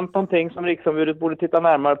kan ha hänt någonting som riksombudet borde titta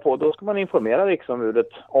närmare på, då ska man informera riksombudet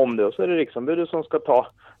om det, och så är det riksombudet som ska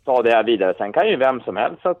ta det här vidare. Sen kan ju vem som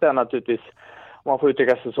helst, att det är naturligtvis, om man får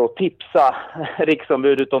uttrycka sig så, tipsa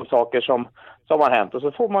riksombudet om saker som har hänt, och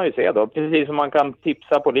så får man ju se då, precis som man kan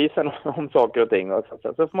tipsa polisen om saker och ting, och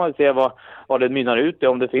så får man ju se vad det mynnar ut i,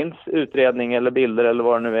 om det finns utredning eller bilder eller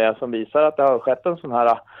vad det nu är som visar att det har skett en sån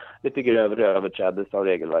här lite grövre överträdelse av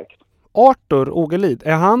regelverket. Arthur Ågelid,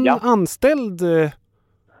 är han anställd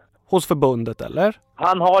hos förbundet, eller?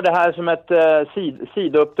 Han har det här som ett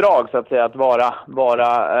sidouppdrag, så att säga, att vara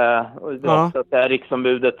så att säga,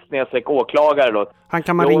 riksombudet / åklagare då. Han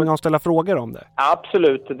kan man ringa och ställa frågor om det?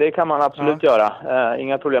 Absolut, det kan man absolut göra.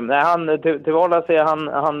 Inga problem. Nej, han till vardags är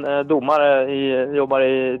han domare, jobbar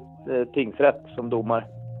i tingsrätt som domare.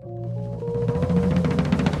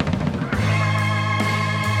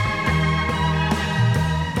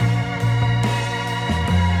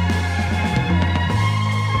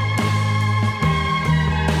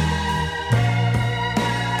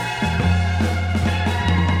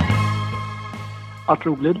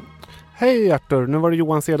 Arthur Ågelid. Hej Arthur, nu var det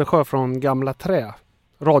Johan Cedersjö från Gamla Trä,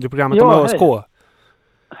 radioprogrammet om ÖSK.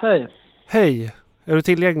 Hej. Hej, är du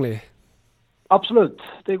tillgänglig? Absolut,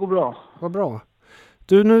 det går bra. Vad bra.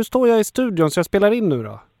 Du, nu står jag i studion så jag spelar in nu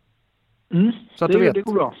då. Så att du vet. Det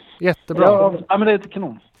går bra. Jättebra. Ja, men det är ett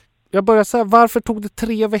kanon. Jag börjar säga, varför tog det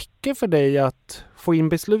 3 veckor för dig att få in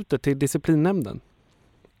beslutet till disciplinnämnden?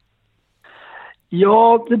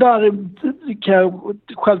 Ja, det där kan jag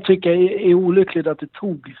själv tycka är olyckligt, att det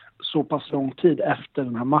tog så pass lång tid efter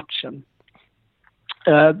den här matchen.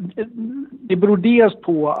 Det beror dels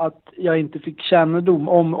på att jag inte fick kännedom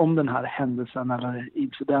om den här händelsen eller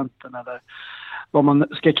incidenten eller vad man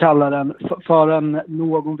ska kalla den förrän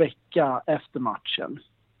någon vecka efter matchen.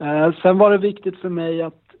 Sen var det viktigt för mig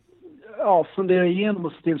att fundera igenom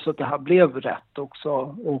och se till så att det här blev rätt också.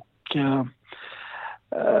 Och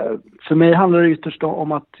för mig handlar det ytterst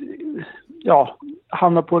om att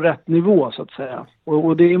hamna på rätt nivå, så att säga.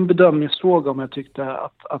 Och det är en bedömningsfråga om jag tyckte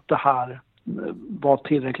att det här var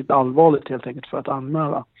tillräckligt allvarligt helt enkelt för att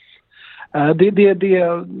anmäla. Det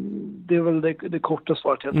är väl det korta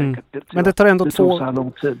svaret helt enkelt. Men det tar ändå så här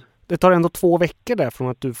lång tid. Det tar ändå 2 veckor där från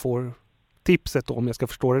att du får tipset då, om jag ska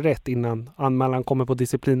förstå det rätt, innan anmälan kommer på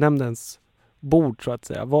disciplinnämndens bord, så att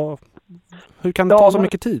säga. Hur kan det ta så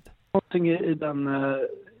mycket tid? Någonting i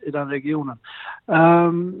den regionen.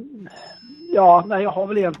 Jag har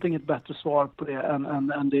väl egentligen ett bättre svar på det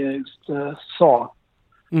än det jag just sa.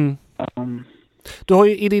 Du har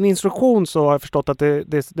ju i din instruktion, så har jag förstått att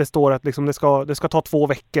det står att liksom det ska ta 2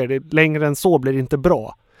 veckor. Längre än så blir det inte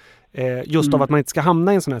bra. Just av att man inte ska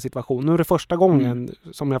hamna i en sån här situation. Nu är det första gången,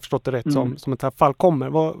 som jag har förstått det rätt, som ett här fall kommer.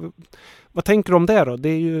 Vad tänker du om det då?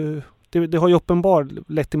 Det har ju uppenbart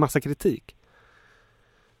lett till massa kritik.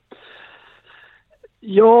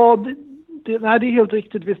 Ja, det är helt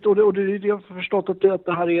riktigt visst. Och jag har förstått att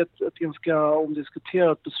det här är ett ganska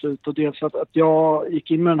omdiskuterat beslut. Och dels att jag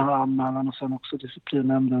gick in med den här anmälan och sen också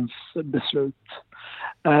disciplinnämndens beslut.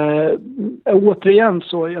 Återigen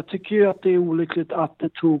så, jag tycker ju att det är olyckligt att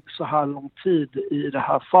det tog så här lång tid i det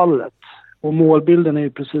här fallet. Och målbilden är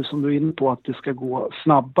ju precis som du är inne på, att det ska gå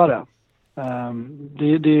snabbare.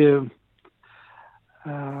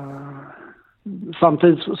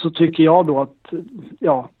 Samtidigt så tycker jag då att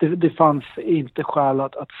det fanns inte skäl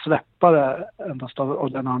att släppa det endast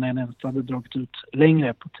av den anledningen att det hade dragit ut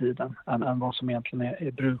längre på tiden än vad som egentligen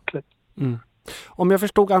är brukligt. Mm. Om jag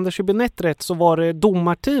förstod Anders Hübinette rätt så var det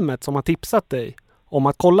domarteamet som har tipsat dig om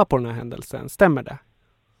att kolla på den här händelsen. Stämmer det?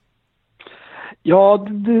 Ja,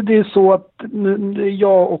 det är så att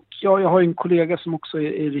jag har en kollega som också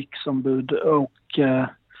är riksombud och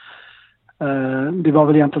det var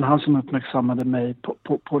väl egentligen han som uppmärksammade mig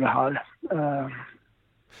på det här.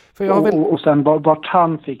 För jag och sen vart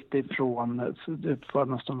han fick det ifrån, det får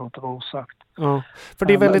nästan låta vara osagt. Ja, för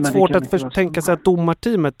det är väldigt svårt att tänka sig att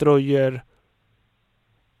domarteamet dröjer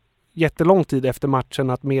jättelång tid efter matchen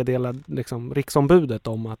att meddela liksom, riksombudet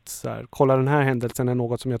om att så här, kolla, den här händelsen är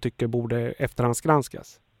något som jag tycker borde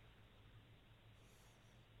efterhandsgranskas.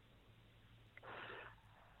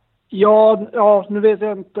 Ja, nu vet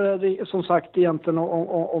jag inte som sagt egentligen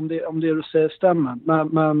om det du säger stämmer.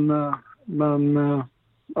 Men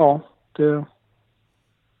ja, det...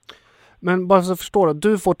 Men bara så förstår du,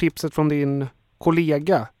 du får tipset från din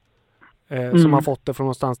kollega som har fått det från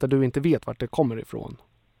någonstans där du inte vet vart det kommer ifrån.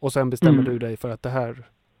 Och sen bestämmer du dig för att det här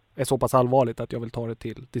är så pass allvarligt att jag vill ta det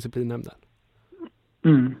till disciplinnämnden.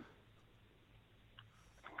 Mm.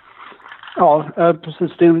 Ja,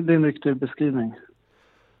 precis. Det är en riktig beskrivning.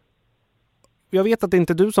 Jag vet att det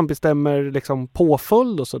inte är du som bestämmer liksom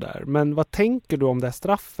påföljd och sådär. Men vad tänker du om det här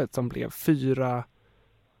straffet som blev 4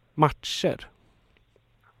 matcher?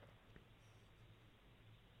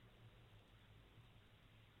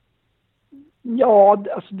 Ja,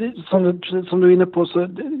 alltså som du är inne på så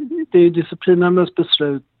det är ju disciplinnämndens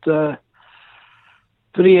beslut.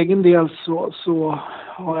 För egen del så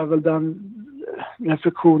har jag väl den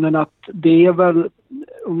reflektionen att det är väl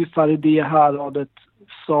ungefär i det här radet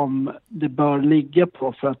som det bör ligga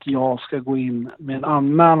på för att jag ska gå in med en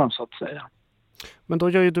anmälan så att säga. Men då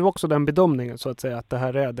gör ju du också den bedömningen så att säga att det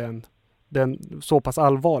här är den så pass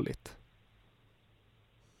allvarligt.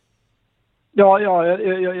 Ja,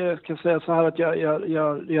 jag kan säga så här att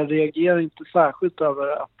jag reagerar inte särskilt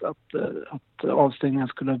över att avstängningen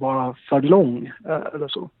skulle vara för lång eller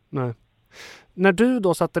så. Nej. När du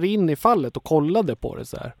då satte dig in i fallet och kollade på det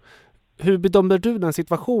så här, hur bedömde du den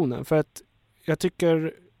situationen? För att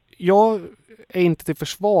jag är inte till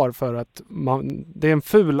försvar för att det är en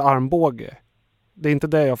ful armbåge. Det är inte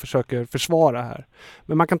det jag försöker försvara här.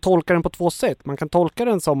 Men man kan tolka den på 2 sätt. Man kan tolka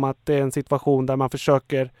den som att det är en situation där man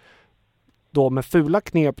försöker då med fula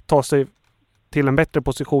knep ta sig till en bättre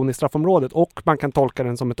position i straffområdet, och man kan tolka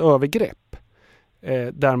den som ett övergrepp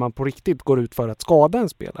där man på riktigt går ut för att skada en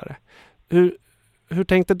spelare. Hur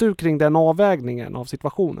tänkte du kring den avvägningen av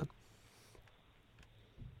situationen?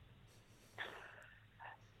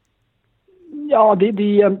 Ja, det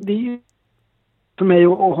är för mig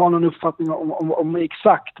att ha någon uppfattning om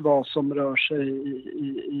exakt vad som rör sig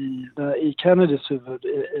i Kennedys huvud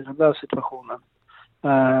i den där situationen.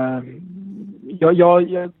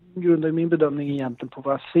 Jag grundar min bedömning egentligen på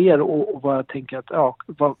vad jag ser och vad jag tänker att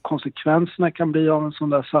vad konsekvenserna kan bli av en sån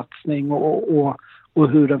där satsning och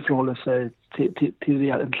hur den förhåller sig till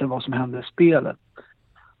egentligen vad som händer i spelet.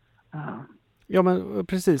 Ja, men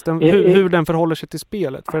precis. Hur den förhåller sig till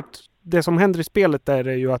spelet. För att det som händer i spelet där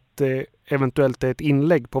är ju att det eventuellt är ett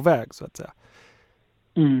inlägg på väg så att säga.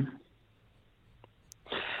 Mm.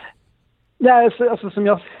 Ja, alltså som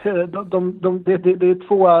jag ser det är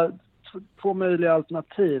två möjliga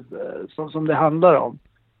alternativ som det handlar om.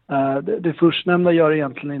 Det förstnämnda gör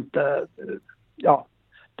egentligen inte...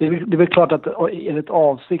 Det är väl klart att är det ett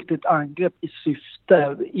avsiktligt angrepp i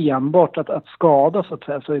syfte enbart att skada så att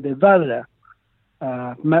säga, så är det värre.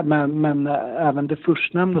 Men även det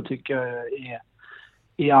förstnämnda tycker jag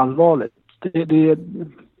är allvarligt. Är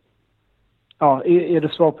det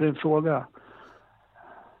svar på din fråga?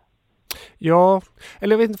 Ja,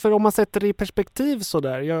 eller jag vet inte, för om man sätter det i perspektiv så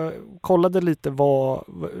där. Jag kollade lite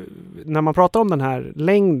när man pratar om den här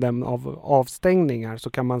längden av avstängningar så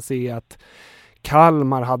kan man se att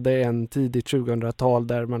Kalmar hade en tidigt 2000-tal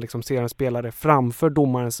där man liksom ser en spelare framför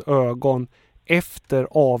domarens ögon efter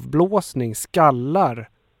avblåsning skallar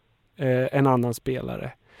en annan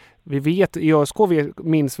spelare. Vi vet, i ÖSK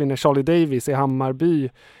minns vi när Charlie Davis i Hammarby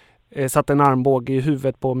satte en armbåge i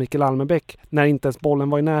huvudet på Mikael Almebäck när inte ens bollen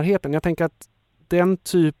var i närheten. Jag tänker att den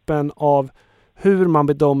typen av hur man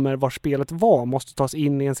bedömer var spelet var måste tas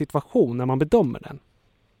in i en situation när man bedömer den.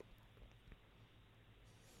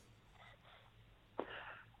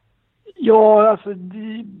 Ja, alltså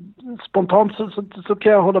spontant så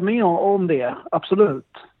kan jag hålla med om det,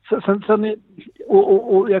 absolut.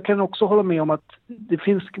 Och jag kan också hålla med om att det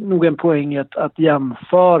finns nog en poäng att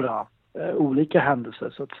jämföra olika händelser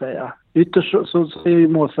så att säga. Ytterst så är ju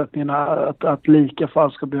målsättningen att lika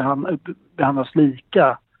fall ska behandlas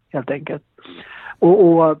lika helt enkelt.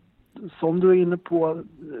 Och som du är inne på,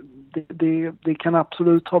 det kan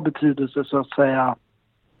absolut ha betydelse så att säga,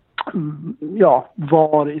 ja,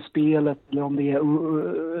 var i spelet eller om det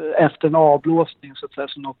är efter en avblåsning så att säga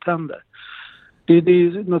som något händer. Det är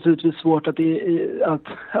ju naturligtvis svårt att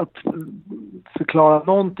förklara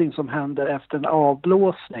någonting som händer efter en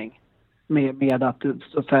avblåsning med att,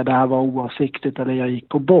 så att säga, det här var oavsiktligt eller jag gick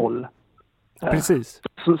på boll. Precis.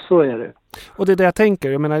 Så är det. Och det är det jag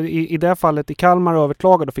tänker. Jag menar, i det fallet i Kalmar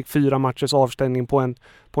överklagade och fick 4 matchers avstängning på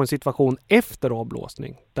en situation efter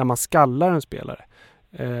avblåsning där man skallar en spelare.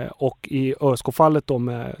 Och i ÖSK-fallet då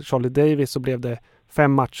med Charlie Davis så blev det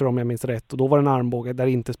 5 matcher om jag minns rätt och då var det en armbåge där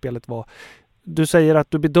inte spelet var. Du säger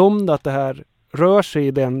att du bedömde att det här rör sig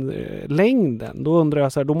i den längden. Då undrar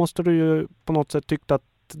jag så här, då måste du ju på något sätt tycka att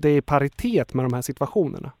det är paritet med de här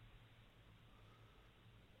situationerna.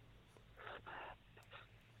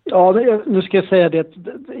 Ja, nu ska jag säga det att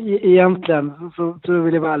egentligen så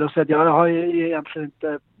vill jag väl säga att jag har ju egentligen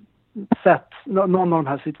inte sett någon av de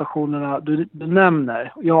här situationerna du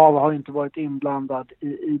nämner. Jag har inte varit inblandad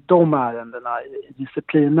i de ärendena i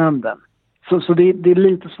disciplinnämnden. Så det är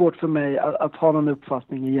lite svårt för mig att ha någon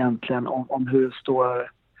uppfattning egentligen om hur det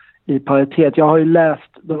står i paritet. Jag har ju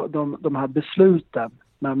läst de här besluten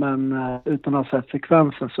men utan att ha sett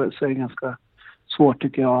sekvensen så är det ganska svårt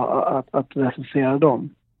tycker jag att recensera dem.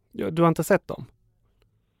 Du har inte sett dem?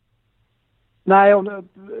 Nej,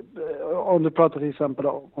 om du pratar till exempel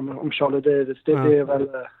om Charlie Davis, det är väl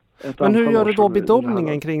ett. Men hur gör du då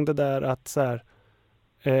bedömningen kring det där att så här,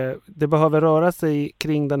 det behöver röra sig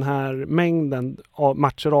kring den här mängden av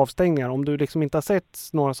matcher och avstängningar om du liksom inte har sett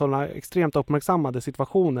några sådana extremt uppmärksammade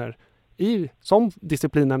situationer som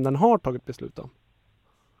disciplinnämnden har tagit beslut om?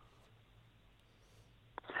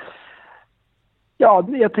 Ja,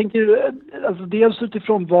 jag tänker alltså dels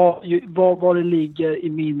utifrån vad det ligger i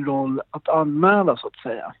min roll att anmäla så att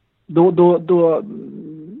säga. Då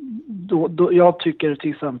jag tycker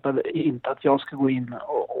till exempel inte att jag ska gå in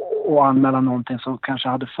och anmäla någonting som kanske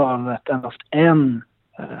hade föranlett endast en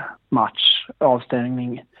match,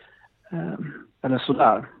 avstängning eller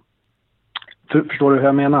sådär. Förstår du hur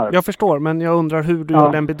jag menar? Jag förstår, men jag undrar hur du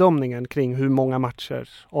gör den bedömningen kring hur många matcher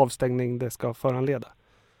avstängning det ska föranleda.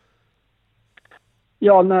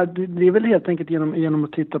 Ja, nej, det är väl helt enkelt genom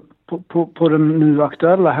att titta på den nu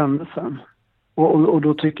aktuella händelsen. Och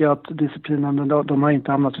då tycker jag att disciplinen, de har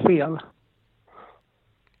inte hamnat fel.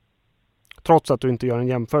 Trots att du inte gör en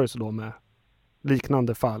jämförelse då med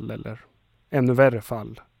liknande fall eller ännu värre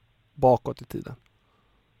fall bakåt i tiden?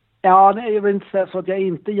 Ja, nej, jag vill inte säga så att jag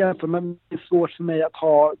inte jämför, men det är svårt för mig att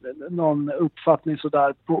ha någon uppfattning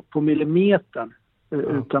sådär på millimetern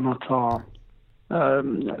utan att ha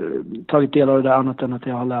tagit del av det där annat än att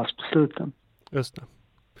jag har läst besluten. Just det.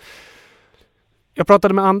 Jag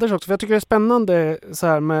pratade med Anders också, för jag tycker det är spännande så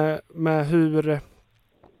här med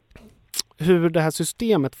hur det här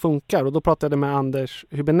systemet funkar. Och då pratade jag med Anders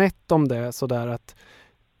Hübinette om det, så där att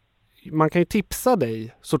man kan ju tipsa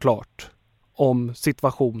dig såklart om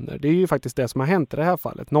situationer. Det är ju faktiskt det som har hänt i det här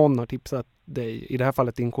fallet. Någon har tipsat dig, i det här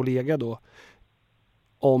fallet din kollega då,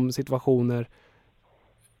 om situationer.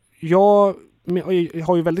 Jag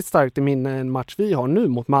har ju väldigt starkt i minne en match vi har nu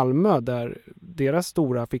mot Malmö där deras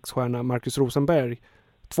stora fixstjärna Marcus Rosenberg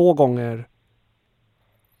 2 gånger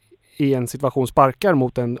i en situation sparkar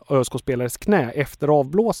mot en ÖSK-spelares knä efter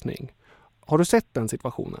avblåsning. Har du sett den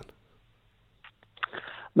situationen?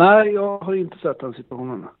 Nej, jag har inte sett den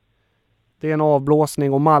situationen. Det är en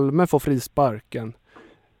avblåsning och Malmö får frisparken.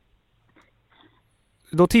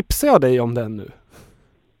 Då tipsar jag dig om den nu.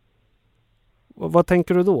 Vad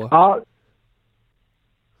tänker du då?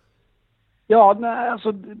 Ja, nej,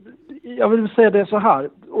 alltså, jag vill säga det så här.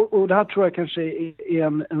 Och det här tror jag kanske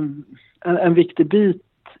är en viktig bit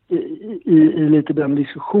i lite den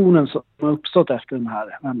diskussionen som har uppstått efter den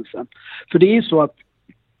här händelsen. För det är ju så att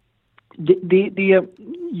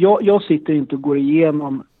jag sitter inte och går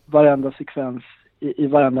igenom varenda sekvens i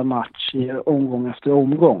varenda match i omgång efter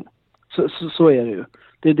omgång. Så är det ju.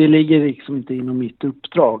 Det ligger liksom inte inom mitt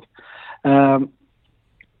uppdrag.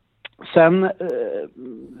 Sen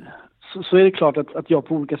så är det klart att jag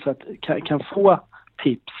på olika sätt kan få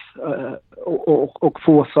tips och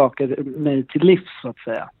få saker mig till livs, så att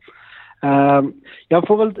säga. Jag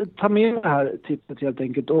får väl ta med det här tipset helt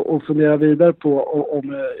enkelt och fundera vidare på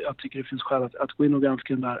om jag tycker det finns skäl att gå in och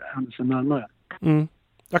granska den där händelsen närmare. Mm.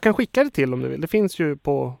 Jag kan skicka det till om du vill. Det finns ju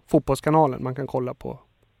på Fotbollskanalen. Man kan kolla på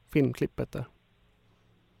filmklippet där.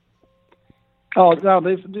 Ja,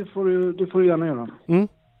 det får du gärna göra. Mm.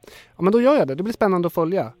 Ja, men då gör jag det. Det blir spännande att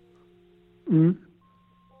följa. Mm.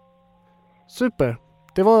 Super.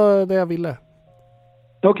 Det var det jag ville.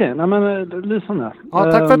 Okej, nej men lysande.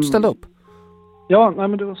 Ja, tack för att du ställde upp. Ja, nej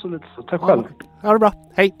men det var så lite så. Tack själv. Ja, det är bra.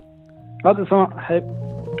 Hej. Ja, detsamma. Hej.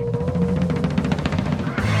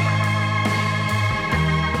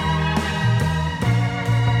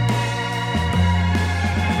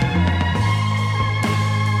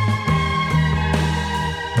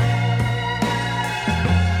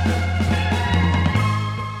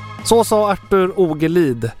 Så sa Arthur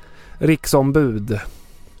Ogelid, riksombud.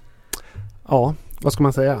 Ja, vad ska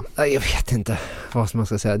man säga? Jag vet inte vad man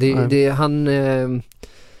ska säga. Det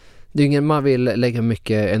är ingen man vill lägga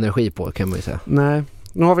mycket energi på, kan man ju säga. Nej,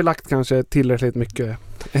 nu har vi lagt kanske tillräckligt mycket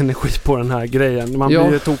energi på den här grejen. Man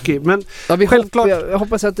blir ju tokig. Men ja, självklart. Jag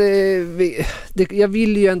hoppas att jag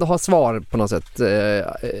vill ju ändå ha svar på något sätt.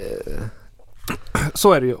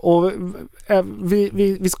 Så är det ju. Och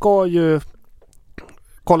vi ska ju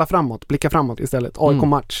kolla framåt, blicka framåt istället.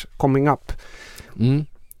 AIK-match coming up. Mm.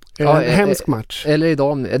 Hemsk match. Eller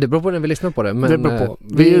idag, det beror på när vi lyssnar på det. Men det beror på.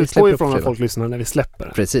 Vi utgår ifrån att folk lyssnar när vi släpper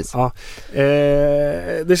det. Precis. Ja.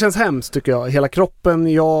 Det känns hemskt tycker jag. Hela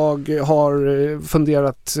kroppen. Jag har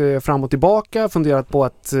funderat fram och tillbaka. Funderat på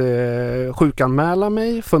att sjukanmäla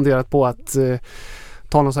mig. Funderat på att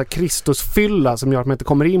ta någon sån här Kristusfylla som gör att man inte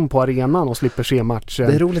kommer in på arenan och slipper se matchen.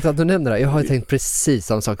 Det är roligt att du nämner det. Jag har tänkt precis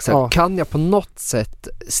samma sak. Så kan jag på något sätt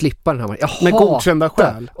slippa den här matchen? Med godkända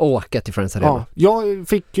skäl. Åka till Friends Arena. Ja,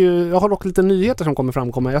 jag har dock lite nyheter som kommer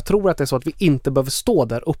framkomma. Jag tror att det är så att vi inte behöver stå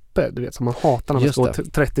där uppe. Du vet, som man hatar när man står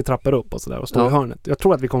 30 trappor upp och sådär och står i hörnet. Jag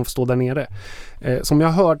tror att vi kommer få stå där nere. Som jag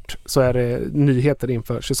har hört så är det nyheter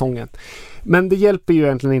inför säsongen. Men det hjälper ju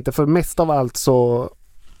egentligen inte, för mest av allt så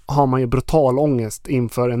har man ju brutal ångest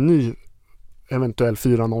inför en ny eventuell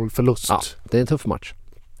 4-0 förlust. Ja, det är en tuff match.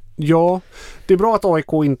 Ja, det är bra att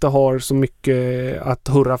AIK inte har så mycket att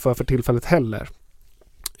hurra för tillfället heller.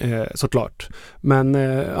 Såklart. Men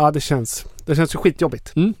ja, det känns ju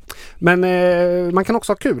skitjobbigt. Mm. Men man kan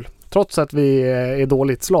också ha kul, trots att vi är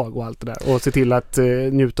dåligt slag och allt det där. Och se till att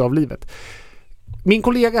njuta av livet. Min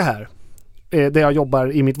kollega här, där jag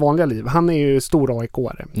jobbar i mitt vanliga liv, han är ju stor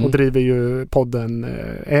AIK-are och driver ju podden,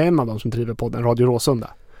 är en av dem som driver podden Radio Råsunda,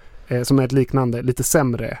 som är ett liknande, lite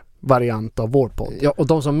sämre variant av vår podd. Ja, och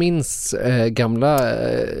de som minns gamla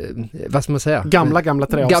vad ska man säga? Gamla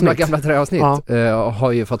träavsnitt. Gamla träavsnitt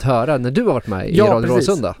har ju fått höra när du har varit med i Radio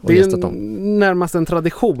Råsunda och gästat dem. Det är närmast en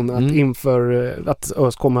tradition att inför att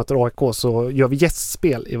ÖSK möter AIK så gör vi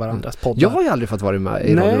gästspel i varandras poddar. Jag har ju aldrig fått vara med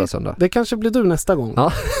i Radio Råsunda. Det kanske blir du nästa gång.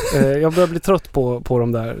 Ja. Jag börjar bli trött på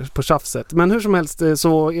de där, på tjafset. Men hur som helst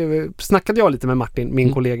så snackade jag lite med Martin,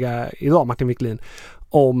 min kollega idag, Martin Wiklin,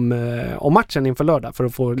 om matchen inför lördag för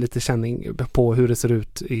att få lite känning på hur det ser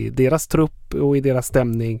ut i deras trupp och i deras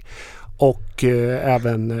stämning. Och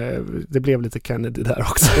även, det blev lite Kennedy där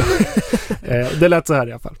också. Det lät så här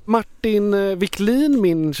i alla fall. Martin Wiklin,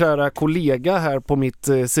 min kära kollega här på mitt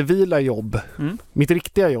civila jobb, mitt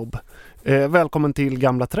riktiga jobb. Välkommen till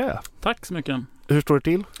Gamla Trä. Tack så mycket. Hur står det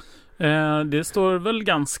till? Det står väl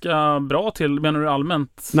ganska bra till, menar du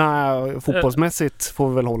allmänt? Nej, fotbollsmässigt får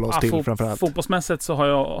vi väl hålla oss till framförallt. Fotbollsmässigt så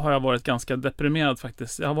har jag varit ganska deprimerad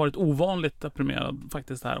faktiskt. Jag har varit ovanligt deprimerad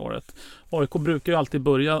faktiskt det här året. AIK brukar ju alltid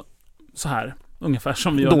börja så här, ungefär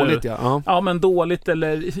som vi gör dåligt, nu. Ja, men dåligt,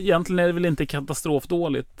 eller egentligen är det väl inte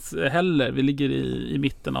katastrofdåligt heller. Vi ligger i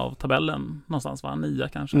mitten av tabellen någonstans, va? 9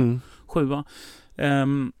 kanske, 7.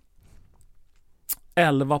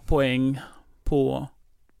 11 poäng på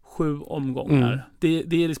 7 omgångar. Det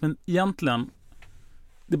är liksom egentligen,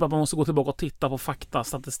 det är bara att man måste gå tillbaka och titta på fakta,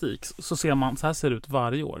 statistik, så ser man, så här ser det ut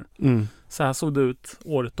varje år. Så här såg det ut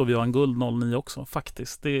året då vi var en guld 09 också,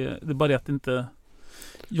 faktiskt. Det är bara det att inte,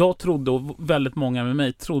 jag trodde, och väldigt många med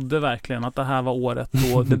mig trodde verkligen att det här var året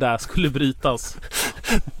då det där skulle brytas.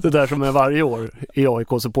 Det där som är varje år i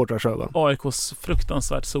AIK-supportrars ögon. AIKs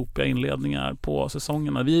fruktansvärt sopiga inledningar på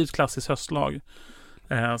säsongerna. Vi är ett klassiskt höstlag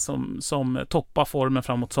som toppar formen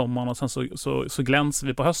framåt sommaren och sen så glänser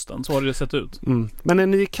vi på hösten. Så har det sett ut. Men är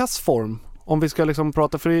ni i kassform om vi ska liksom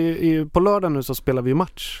prata, för på lördag nu så spelar vi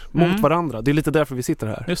match mot varandra. Det är lite därför vi sitter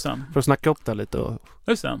här. Just det. För att snacka upp det lite.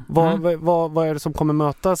 Just det. Vad är det som kommer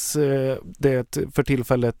mötas det för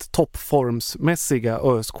tillfället toppformsmässiga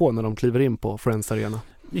ÖSK när de kliver in på Friends Arena?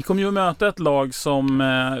 Vi kommer ju att möta ett lag som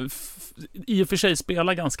i och för sig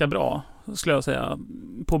spelar ganska bra, skulle jag säga,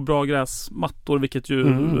 på bra gräsmattor, vilket ju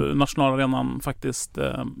nationalarenan faktiskt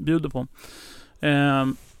bjuder på.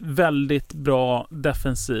 Väldigt bra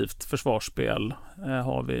defensivt försvarsspel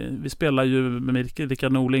har vi. Vi spelar ju med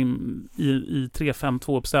Rickard Norling i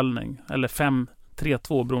 3-5-2 uppställning, eller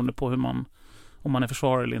 5-3-2 beroende på om man är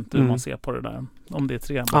försvarare eller inte, hur man ser på det där. Om det är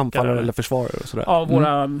 3 backar anfallare eller försvarare och sådär. Ja,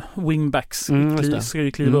 våra wingbacks ska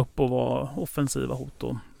ju kliva upp och vara offensiva hot,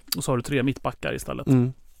 och så har du 3 mittbackar istället.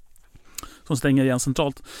 Som stänger igen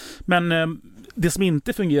centralt. Men det som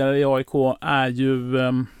inte fungerar i AIK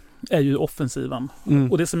är ju offensiven.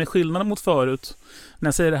 Och det som är skillnaden mot förut, när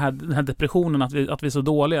jag säger den här depressionen, att vi är så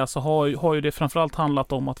dåliga, så har ju det framförallt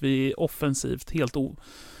handlat om att vi är offensivt helt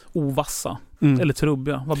ovassa eller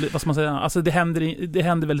trubbiga. Vad ska man säga? Alltså det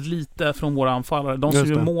händer väldigt lite från våra anfallare. De som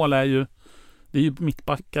gör mål är ju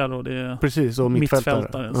mittbackar och det är precis, och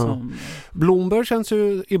mittfältare. Ja. Blomberg känns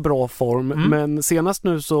ju i bra form, men senast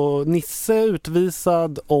nu så Nisse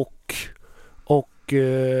utvisad och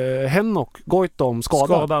Henok Goitom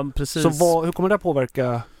skadad. Precis. Så hur kommer det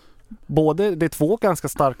påverka både det är 2 ganska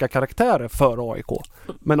starka karaktärer för AIK,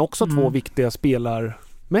 men också 2 viktiga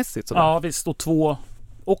spelarmässigt sådär. Ja visst, och 2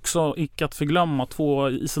 också, icke att förglömma, 2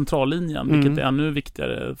 i centrallinjen, vilket är ännu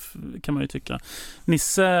viktigare kan man ju tycka.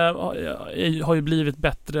 Nisse har ju blivit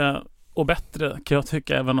bättre och bättre, kan jag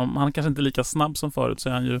tycka, även om han kanske inte är lika snabb som förut, så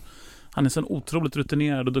är han är så en otroligt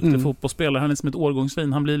rutinerad och duktig fotbollsspelare. Han är som ett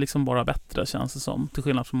årgångsvin. Han blir liksom bara bättre, känns det som, till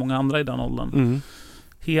skillnad från många andra i den åldern.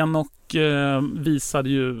 Henok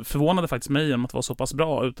förvånade faktiskt mig om att vara så pass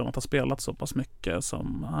bra utan att ha spelat så pass mycket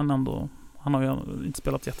som han har ju inte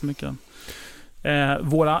spelat jättemycket.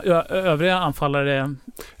 Våra övriga anfallare.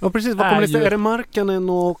 Ja precis, vad kommer det? Är det Markkanen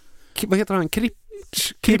och vad heter han?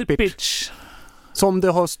 Kirpic. Som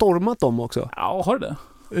det har stormat om också. Ja, har det?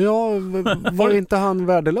 Ja, var inte han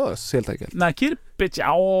värdelös helt enkelt? Nej, Kirpic,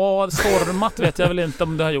 stormat vet jag väl inte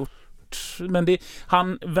om det har gjort. Men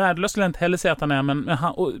han värdelös skulle jag inte heller säga att han är, men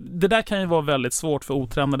det där kan ju vara väldigt svårt för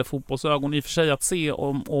otränade fotbollsögon i och för sig att se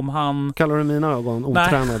om han... Kallar du mina ögon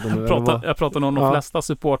otränade? Nej, jag pratar om de flesta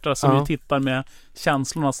supportrar som ju tittar med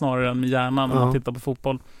känslorna snarare än med hjärnan när man tittar på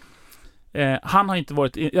fotboll. Han har inte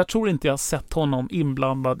varit... Jag tror inte jag har sett honom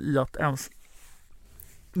inblandad i att ens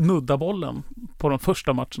nudda bollen på de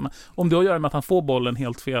första matcherna. Om det har att göra med att han får bollen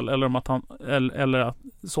helt fel eller om att han eller att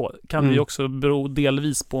så kan det ju också bero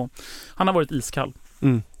delvis på. Han har varit iskall.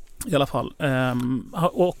 I alla fall.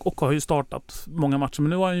 Och har ju startat många matcher, men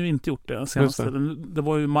nu har han ju inte gjort det senaste. Det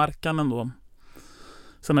var ju Markkanen då.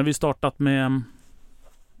 Sen har vi startat med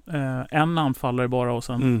en anfallare bara och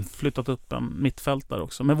sen flyttat upp en mittfältare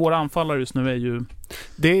också. Men våra anfallare just nu är ju...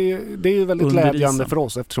 Det är ju väldigt glädjande för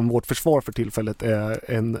oss eftersom vårt försvar för tillfället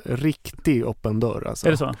är en riktig öppen dörr. Alltså.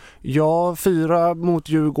 Är det så? Ja, 4 mot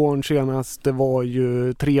Djurgården senast. Det var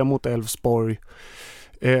ju 3 mot Elfsborg.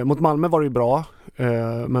 Mot Malmö var det ju bra,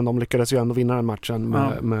 men de lyckades ju ändå vinna den matchen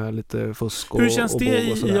med lite fusk och... Hur känns det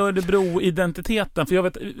i Örebro-identiteten? För jag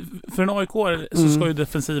vet, för en AIK så ska ju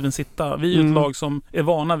defensiven sitta. Vi är ju ett lag som är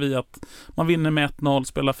vana vid att man vinner med 1-0,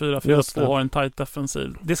 spelar 4-4-2 och har en tight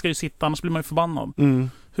defensiv. Det ska ju sitta, annars blir man ju förbannad.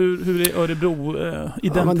 Hur är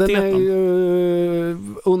Örebro-identiteten? Men den är ju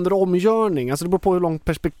under omgörning. Alltså det beror på hur långt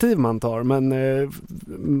perspektiv man tar. Men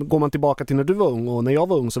går man tillbaka till när du var ung och när jag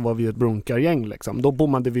var ung så var vi ett brunkargäng liksom. Då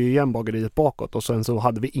bommade vi igen bageriet bakåt och sen så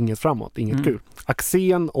hade vi inget framåt, inget kul.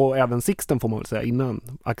 Axén och även Sixten får man väl säga innan.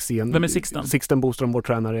 Axén, vem är Sixten? Sixten Boström, vår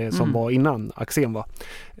tränare som var innan Axén var.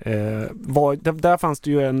 Där fanns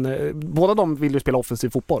det ju båda de vill ju spela offensiv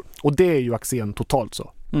fotboll. Och det är ju Axén totalt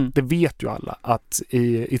så. Det vet ju alla att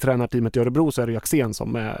i tränarteamet i Örebro så är det ju Axén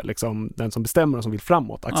som är liksom den som bestämmer och som vill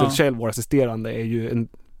framåt. Axel Kjell, vår assisterande, är ju en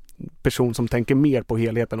person som tänker mer på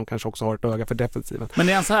helheten och kanske också har ett öga för defensiven. Men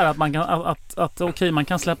det är så här att man kan man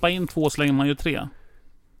kan släppa in 2 så länge man gör 3.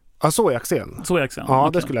 Ja, så är Axén. Ja,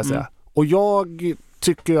 det skulle jag säga. Och jag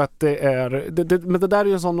tycker att det är... Men det där är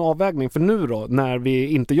ju en sån avvägning. För nu då, när vi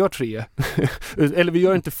inte gör 3 eller vi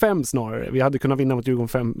gör inte 5 snarare. Vi hade kunnat vinna mot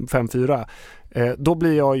Djurgården 5-4.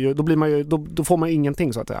 Då får man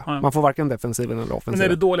ingenting så att säga. Man får varken defensiven eller offensiven. Men är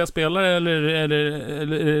det dåliga spelare eller är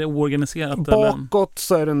det oorganiserat? Bakåt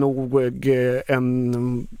så är det nog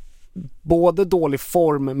en... Både dålig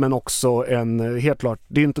form men också helt klart,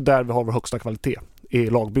 det är inte där vi har vår högsta kvalitet i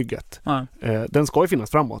lagbygget. Nej. Den ska ju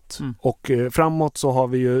finnas framåt. Och framåt så har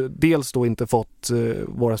vi ju dels då inte fått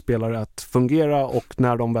våra spelare att fungera, och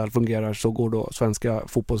när de väl fungerar så går då Svenska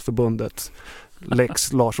fotbollsförbundet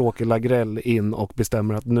Lex Lars-Åke Lagrell in och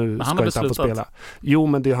bestämmer att nu ska inte han få spela. Jo,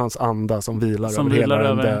 men det är hans anda som vilar över hela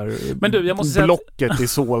den där men du, jag måste blocket i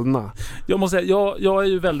Solna. Jag måste säga, jag är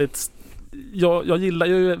ju väldigt jag gillar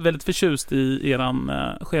ju väldigt förtjust i eran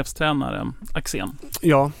chefstränare Axén.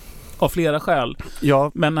 Ja. Av flera skäl.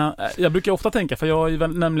 Ja. Men jag brukar ofta tänka, för jag är ju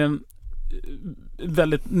nämligen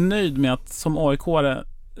väldigt nöjd med att som AIK-are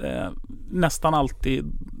nästan alltid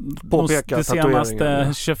de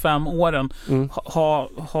senaste 25 åren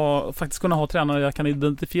ha faktiskt kunnat ha tränare jag kan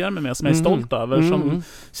identifiera mig med, som jag är stolt över, som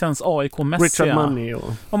känns AIK-mässiga. Richard Money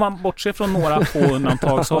om man bortser från några få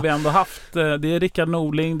undantag så har vi ändå haft det är Rickard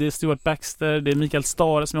Norling, det är Stuart Baxter, det är Mikael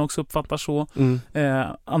Stare som jag också uppfattar så,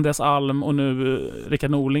 Andreas Alm och nu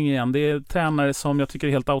Rickard Norling igen. Det är tränare som jag tycker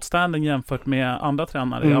är helt outstanding jämfört med andra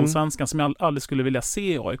tränare i Allsvenskan som jag aldrig skulle vilja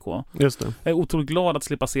se i AIK. Just det. Jag är otroligt glad att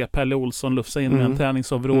slippa se Pelle Olsson lufsa in med en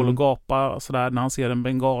träningsoverall och gapa sådär när han ser en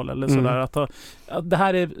bengal eller sådär. Att det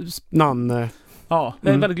här är... Nanne. Ja,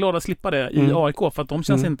 jag är väldigt glad att slippa det i AIK, för att de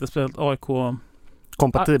känns inte speciellt AIK...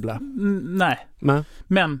 kompatibla. Nej.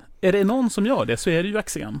 Men är det någon som gör det så är det ju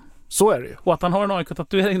Axén. Så är det ju. Och att han har en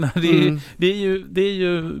AIK-tatuering där, det är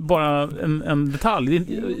ju bara en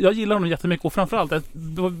detalj. Jag gillar honom jättemycket, och framförallt jag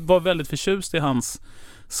var väldigt förtjust i hans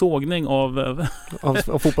sågning av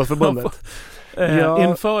fotbollsförbundet.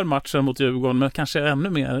 Inför matchen mot Djurgården, men kanske ännu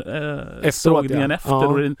mer sågningen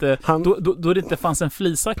efter. Då det inte fanns en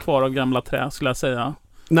flisa kvar av gamla trä, skulle jag säga.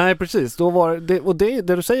 Nej, precis. Då var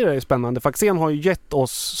det du säger är spännande. Faxén har ju gett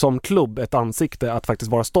oss som klubb ett ansikte att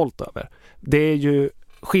faktiskt vara stolt över. Det är ju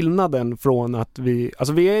skillnaden från att vi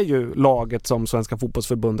är ju laget som Svenska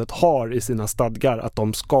fotbollsförbundet har i sina stadgar att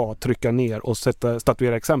de ska trycka ner och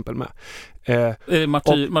statuera exempel med.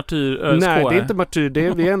 Martyr nej, det är inte martyr.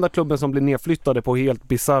 Vi är enda klubben som blir nedflyttade på helt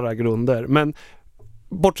bizarra grunder. Men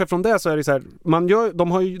bortsett från det så är det så här,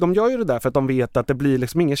 de gör ju det där för att de vet att det blir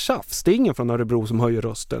liksom ingen tjafs. Det är ingen från Örebro som höjer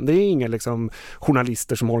rösten. Det är inga liksom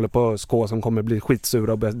journalister som håller på ÖSK som kommer bli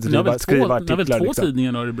skitsura och skriva artiklar. Det är väl två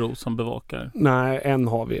tidningar i Örebro som bevakar? Nej, en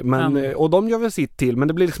har vi. Men, och de gör väl sitt till, men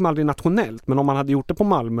det blir liksom aldrig nationellt. Men om man hade gjort det på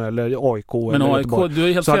Malmö eller AIK men eller AIK, du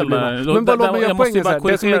är helt fel där. Men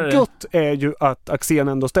det som är gött är ju att Axén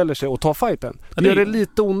ändå ställer sig och tar fighten. Det gör det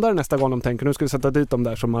lite ondare nästa gång de tänker nu ska vi sätta dit dem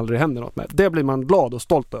där som aldrig händer något med. Det blir man glad och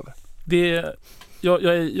stolt över.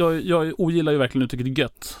 Jag ogillar ju verkligen uttrycket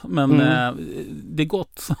gött, men det är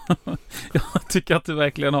gott. Jag tycker att du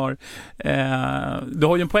verkligen har du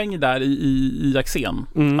har ju en poäng där i Axén,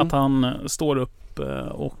 att han står upp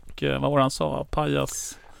och vad var det han sa?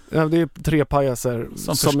 Pajas. Ja, det är 3 pajaser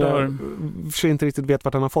som jag inte riktigt vet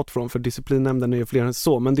vart han har fått från, för disciplinnämnden är ju fler än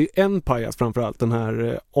så, men det är en pajas framförallt, den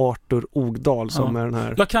här Arthur Ogdal som är den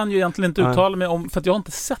här. Jag kan ju egentligen inte uttala mig om, för att jag har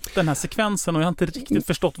inte sett den här sekvensen och jag har inte riktigt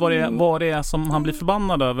förstått vad det är som han blir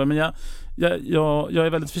förbannad över, men jag är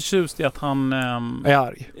väldigt förtjust i att han är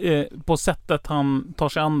arg på sättet han tar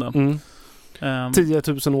sig an det. 10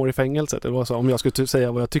 000 år i fängelset, det var så, om jag skulle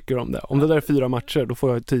säga vad jag tycker om det. Om det där är 4 matcher, då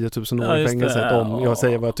får jag 10 000 år i fängelset om jag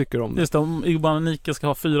säger vad jag tycker om det. Just det, om Igboananike ska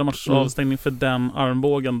ha 4 matchers avstängning för den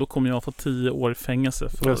armbågen, då kommer jag få 10 år i fängelse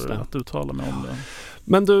för att uttala mig om det.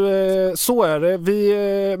 Men du, så är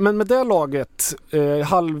det. Men med det laget,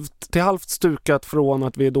 halvt stukat från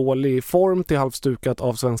att vi är dålig i form till halvt stukat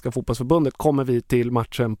av Svenska fotbollsförbundet, kommer vi till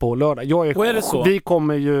matchen på lördag. Och är det så? Vi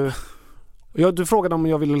kommer ju... du frågade om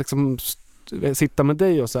jag ville liksom sitta med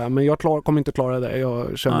dig och så här, men jag kommer inte klara det.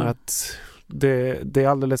 Jag känner att det är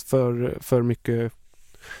alldeles för mycket.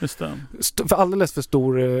 Just det. För alldeles för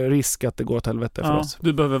stor risk att det går åt helvete för oss.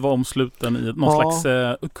 Du behöver vara omsluten i någon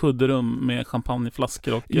slags kudderum med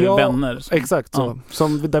champagneflaskor och vänner. Exakt så.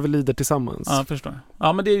 Där vi lider tillsammans. Ja, förstår.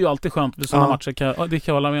 Ja, men det är ju alltid skönt vid sådana matcher. Det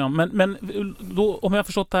kan jag hålla med om. Men då, om jag har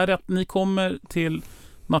förstått det här rätt, ni kommer till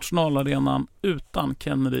nationalarenan utan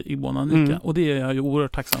Kennedy Igboananike. Och det är jag ju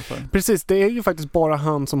oerhört tacksam för. Precis, det är ju faktiskt bara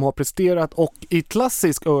han som har presterat, och i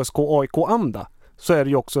klassisk ÖSK-AIK-anda så är det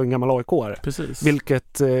ju också en gammal AIK-are. Precis.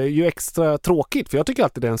 Vilket är ju extra tråkigt, för jag tycker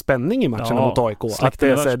alltid det är en spänning i matcherna mot AIK. Att det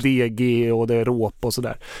är så DG och det är råp och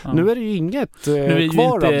sådär. Ja. Nu är det ju inget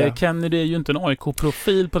kvar av det. Kennedy är ju inte en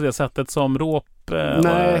AIK-profil på det sättet som råp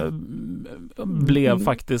blev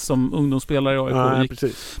faktiskt som ungdomsspelare i AIK. Nej,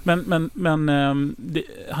 precis. Men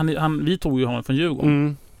vi tog ju honom från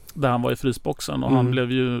Djurgården. där han var i frysboxen och han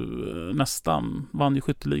blev ju vann ju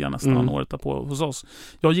skytteligan nästan året därpå hos oss.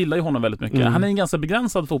 Jag gillar ju honom väldigt mycket. Han är en ganska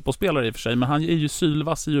begränsad fotbollsspelare i och för sig, men han är ju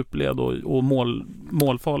sylvass i djupled och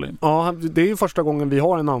målfarlig. Ja, det är ju första gången vi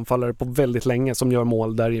har en anfallare på väldigt länge som gör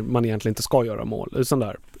mål där man egentligen inte ska göra mål. Det är sån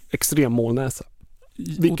där extrem målnäsa.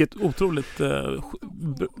 Vilket otroligt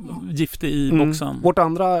giftig i boxen. Vårt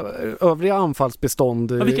övriga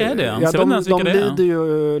anfallsbestånd. Ja, vilka är det? Ja, de lider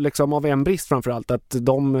ju liksom av en brist framförallt, att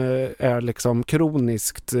de är liksom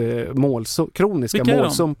kroniska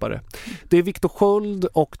målsumpare. Det är Viktor Sköld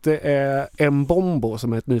och det är Mbombo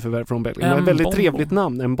som är ett nyförvärv från Belgien. Det är ett väldigt trevligt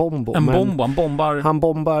namn, Mbombo. Han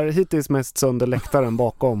bombar hittills mest sönder läktaren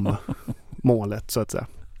bakom målet så att säga.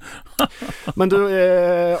 Men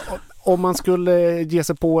du, om man skulle ge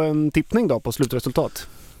sig på en tippning då på slutresultat?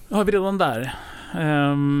 Ja, är vi redan där?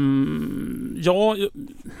 Ja,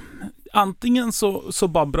 antingen så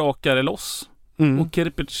bara brakar det loss och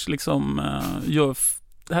Kirpic liksom gör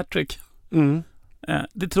hattrick.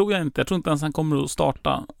 Det tror jag inte. Jag tror inte ens han kommer att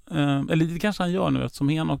starta. Eller det kanske han gör nu eftersom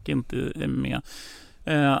Henok inte är med.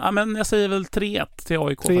 Men jag säger väl 3-1 till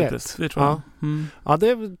AIK 3-1. Faktiskt. Det tror jag. Ja,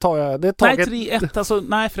 det tar jag. Nej, 3-1. Alltså,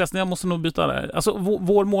 nej förresten, jag måste nog byta där. Alltså,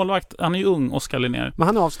 vår målvakt, han är ju ung, Oskar Linnér. Men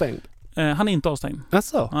han är avstängd? Han är inte avstängd.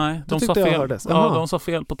 Jaså? Nej, de sa fel. Ja, de sa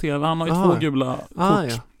fel på TV. Han har ju 2 gula kort. Ja.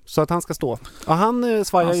 Så att han ska stå. Ja, han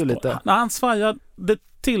svajar ju lite. Nej, han svajade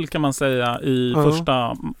till kan man säga i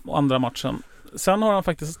första och andra matchen. Sen har han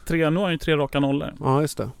faktiskt nu har han ju 3 raka nollor. Ja,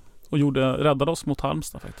 just det. Och räddade oss mot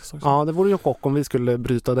Halmstad faktiskt också. Ja, det vore ju chock om vi skulle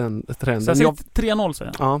bryta den trenden. Så jag säger 3-0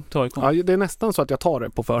 säger jag. Ja, det är nästan så att jag tar det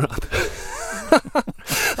på förhand.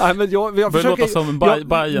 Nej, men jag försöker som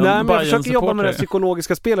Bayern jag försöker jobba med det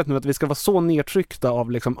psykologiska spelet nu, att vi ska vara så nedtryckta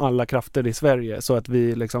av liksom alla krafter i Sverige så att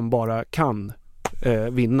vi liksom bara kan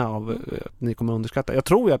vinna av att ni kommer underskatta. Jag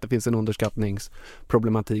tror ju att det finns en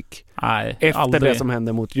underskattningsproblematik efter det som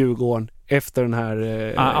hände mot Djurgården, efter den här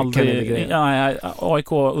Kennedy-grejen.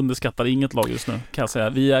 AIK underskattar inget lag just nu, kan jag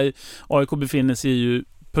säga. AIK befinner sig ju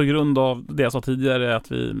på grund av det jag sa tidigare,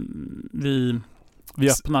 att vi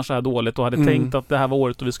öppnar så här dåligt och hade tänkt att det här var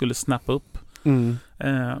året då vi skulle snappa upp.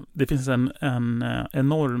 Det finns en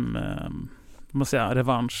enorm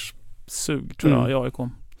revanschsug tror jag i AIK.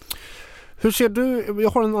 Hur ser du, jag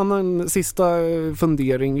har en annan sista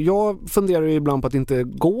fundering. Jag funderar ju ibland på att inte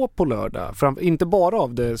gå på lördag. Inte bara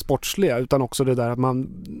av det sportsliga utan också det där att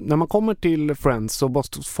när man kommer till Friends så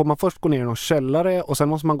får man först gå ner i någon källare och sen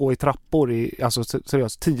måste man gå i trappor i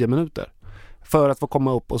seriöst 10 minuter. För att få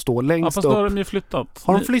komma upp och stå längst upp. Ja, fast då har de ju flyttat.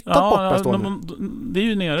 Har de flyttat det är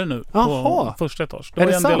ju nere nu på första etage. Det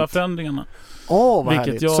var en del av förändringarna. Vad vilket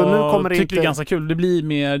härligt. jag så nu kommer det tycker är ganska kul. Det blir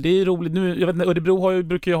mer, det är roligt nu. Jag vet inte, Örebro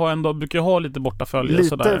brukar ju ha lite bortafölje. Lite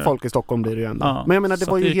sådär. Folk i Stockholm blir det ju ändå. Men jag menar, det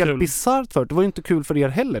var ju helt bisarrt för. Det var ju inte kul för er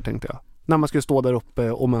heller, tänkte jag. När man skulle stå där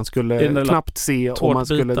uppe och man skulle knappt se och man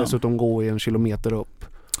skulle dessutom gå i 1 kilometer upp.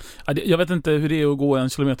 Jag vet inte hur det är att gå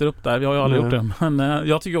 1 kilometer upp där. Vi har ju aldrig gjort det. Men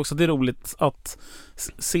jag tycker också att det är roligt att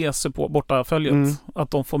se sig på bortaföljet.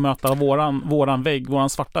 Att de får möta våran vägg, våran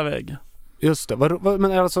svarta vägg. Just det.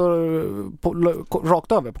 Men alltså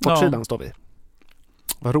rakt över på kortsidan står vi.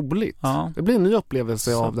 Vad roligt. Ja. Det blir en ny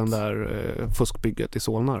upplevelse av den där fuskbygget i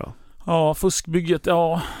Solna då. Ja, fuskbygget, det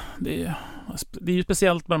är ju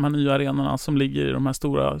speciellt med de här nya arenorna som ligger i de här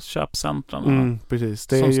stora köpcentren. Precis.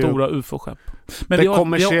 Det är som stora UFO-skepp. Men det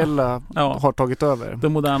kommersiella har tagit över.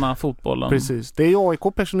 Den moderna fotbollen. Precis. Det är ju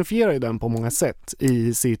AIK personifierar ju den på många sätt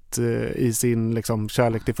i sin liksom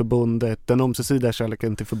kärlek till förbundet, den ömsesidiga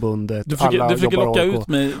kärleken till förbundet. Du försöker locka ut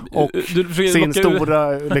mig. Och sin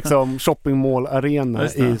stora liksom shoppingmall-arena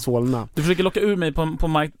i Solna. Du försöker locka ur mig på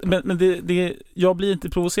men jag blir inte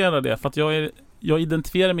provocerad av det, för att jag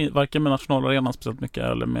identifierar mig varken med nationalarenan speciellt mycket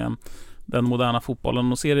eller med den moderna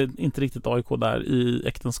fotbollen och ser inte riktigt AIK där i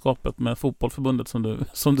äktenskapet med fotbollförbundet som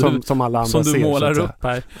alla andra som du målar upp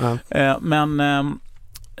här. Ja. Men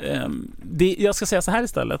jag ska säga så här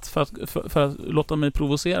istället, för att låta mig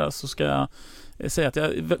provocera, så ska jag säga att jag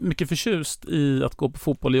är mycket förtjust i att gå på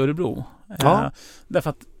fotboll i Örebro. Därför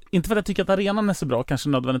att inte för att jag tycker att arenan är så bra kanske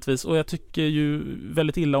nödvändigtvis, och jag tycker ju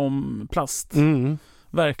väldigt illa om plast.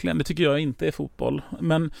 Verkligen, det tycker jag inte är fotboll.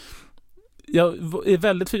 Men jag är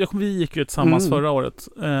väldigt vi gick ju tillsammans förra året.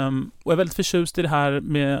 Och jag är väldigt förtjust i det här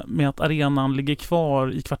med att arenan ligger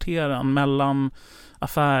kvar i kvarteren mellan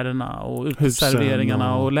affärerna och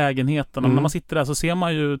uteserveringarna och lägenheterna. När man sitter där så ser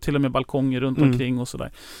man ju till och med balkonger runt omkring och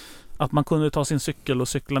sådär. Att man kunde ta sin cykel och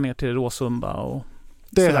cykla ner till Råsunda och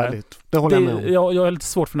det är härligt. Det håller jag med om. Jag är lite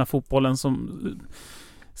svårt för den här fotbollen som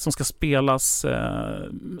som ska spelas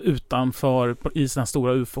utanför i sådana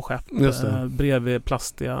stora UFO-skepp bredvid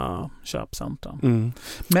plastiga köpcentra.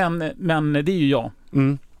 Men det är ju jag.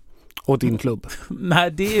 Och din klubb?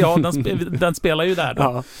 Nej, det är jag. Den spelar ju där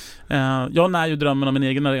då. Jag när ju drömmen om en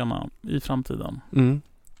egen arena i framtiden.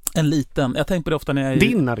 En liten. Jag tänker på det ofta när jag är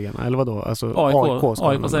din arena, eller vadå? Alltså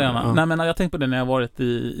AIKs arena. Nej, men jag tänker på det när jag varit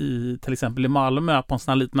i till exempel i Malmö på en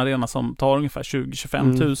sån här liten arena som tar ungefär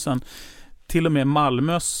 20-25 000. Till och med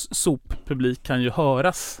Malmös soppublik kan ju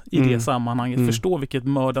höras i det sammanhanget. Förstå vilket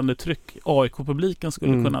mördande tryck AIK-publiken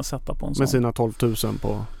skulle kunna sätta på en sån. Med sina 12 000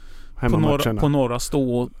 på hemmamatcherna. På norra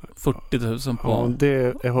stå 40 000 på. Ja,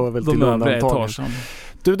 det hör väl till undantagen.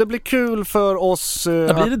 Du, det blir kul för oss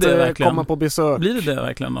att komma på besök. Blir det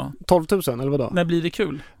verkligen då? 12 000 eller vadå? När blir det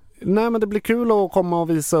kul? Nej, men det blir kul att komma och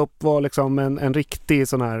visa upp vad liksom en riktig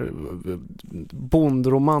sån här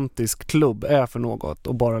bondromantisk klubb är för något.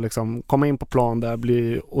 Och bara liksom komma in på plan där,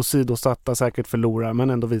 bli åsidosatta, säkert förlora, men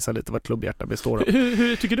ändå visa lite vad klubbhjärta består av.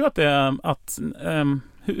 Hur tycker du att det är att...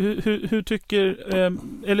 Hur tycker...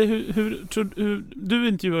 eller hur du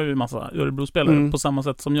intervjuar ju en massa Örebro-spelare på samma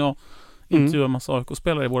sätt som jag intervjuar en massa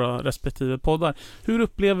AIK-spelare i våra respektive poddar. Hur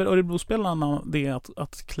upplever Örebro-spelarna det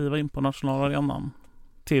att kliva in på nationalarenan?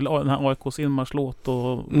 Till den här AIKs inmarschlåt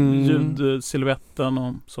och ljudsilhuetten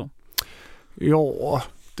och så. Ja,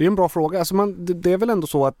 det är en bra fråga. Alltså det är väl ändå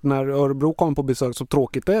så att när Örebro kommer på besök, så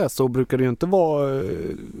tråkigt det är, så brukar det ju inte vara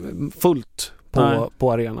fullt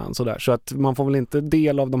på arenan sådär. Så att man får väl inte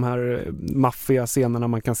del av de här maffiga scenerna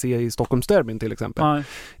man kan se i Stockholmsderbyn till exempel. Nej.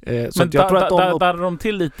 Så men jag tror att där är de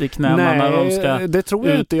till lite i knäna när de ska det tror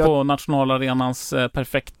jag ut på nationalarenans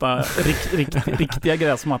perfekta riktiga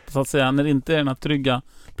gräsmatta så att säga, när det inte är den här trygga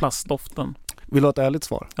plastdoften. Vill du ha ett ärligt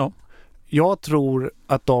svar? Ja. Jag tror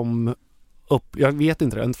att jag vet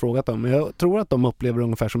inte, jag har inte frågat dem, men jag tror att de upplever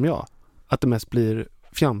ungefär som jag. Att det mest blir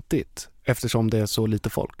fjantigt eftersom det är så lite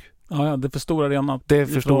folk. Ja, det är för stor arena. Det är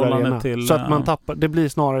för stor arena. Till, så att man tappar, det blir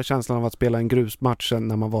snarare känslan av att spela en grusmatch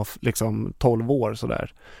när man var liksom 12 år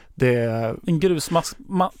sådär. En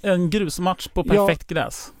grusmatch på perfekt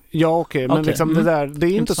gräs. Ja, okej. Men liksom det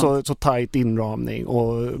är inte så tajt inramning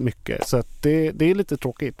och mycket. Så att det är lite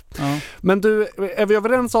tråkigt. Ja. Men du, är vi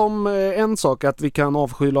överens om en sak, att vi kan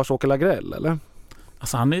avsky Lars-Åke Lagrell, eller?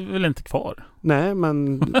 Alltså han är väl inte kvar? Nej,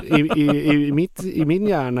 men i min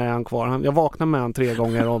hjärna är han kvar. Jag vaknar med han 3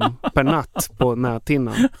 gånger per natt på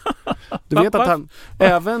näthinnan. Du vet att han,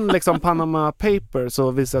 även liksom Panama Paper,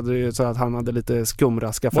 så visade det ju så att han hade lite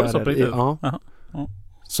skumraskaffärer. Ja.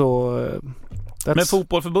 Så... Men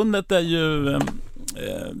fotbollförbundet är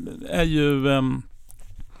ju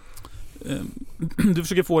du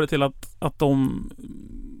försöker få det till att de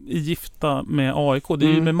är gifta med AIK. Det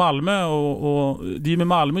är ju med Malmö och det är ju med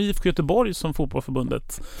Malmö och IFK Göteborg som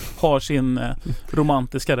fotbollförbundet har sin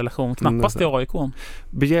romantiska relation, knappast till AIK.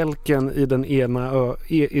 Bjälken i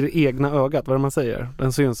i det egna ögat, vad man säger,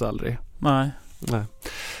 den syns aldrig. Nej.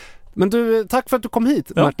 Men du, tack för att du kom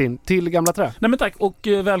hit, Martin, till Gamla Trä. Nej men tack, och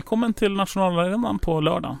välkommen till nationalarenan på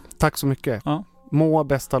lördag. Tack så mycket. Ja. Må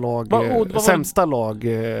bästa lag, sämsta lag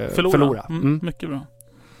förlora. Mycket bra.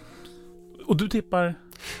 Och du tippar?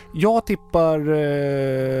 Jag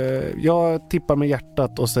tippar med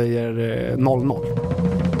hjärtat och säger 0-0.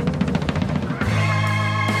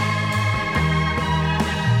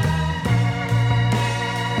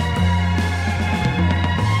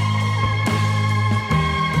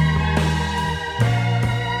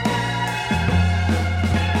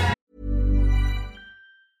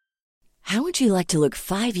 How would you like to look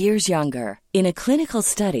 5 years younger? In a clinical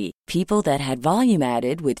study, people that had volume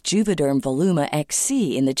added with Juvederm Voluma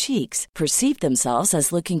XC in the cheeks perceived themselves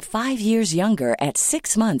as looking 5 years younger at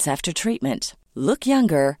 6 months after treatment. Look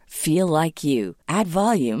younger, feel like you. Add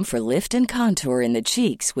volume for lift and contour in the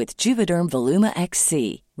cheeks with Juvederm Voluma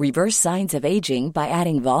XC. Reverse signs of aging by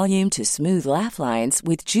adding volume to smooth laugh lines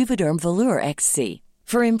with Juvederm Volure XC.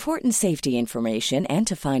 For important safety information and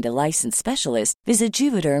to find a licensed specialist, visit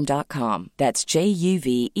Juvederm.com. That's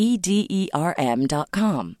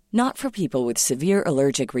JUVEDERM.com. Not for people with severe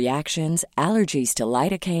allergic reactions, allergies to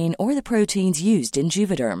lidocaine, or the proteins used in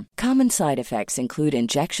Juvederm. Common side effects include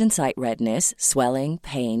injection site redness, swelling,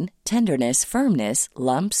 pain, tenderness, firmness,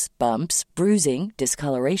 lumps, bumps, bruising,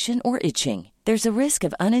 discoloration, or itching. There's a risk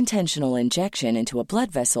of unintentional injection into a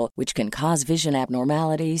blood vessel, which can cause vision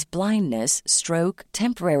abnormalities, blindness, stroke,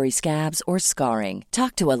 temporary scabs, or scarring.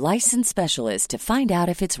 Talk to a licensed specialist to find out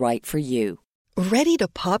if it's right for you. Ready to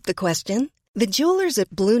pop the question? The jewelers at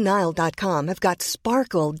BlueNile.com have got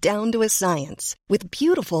sparkle down to a science with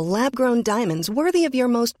beautiful lab-grown diamonds worthy of your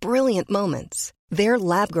most brilliant moments. Their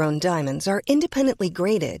lab-grown diamonds are independently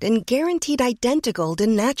graded and guaranteed identical to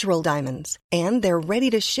natural diamonds, and they're ready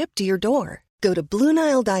to ship to your door. Go to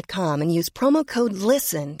BlueNile.com and use promo code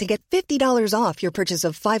LISTEN to get $50 off your purchase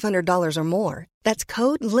of $500 or more. That's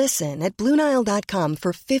code LISTEN at BlueNile.com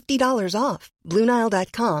for $50 off.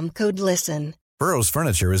 BlueNile.com, code LISTEN. Burrow's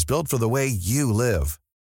furniture is built for the way you live.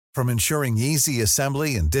 From ensuring easy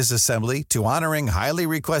assembly and disassembly to honoring highly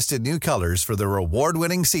requested new colors for their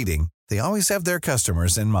award-winning seating, they always have their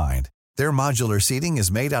customers in mind. Their modular seating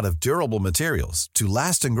is made out of durable materials to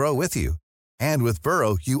last and grow with you. And with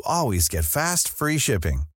Burrow, you always get fast, free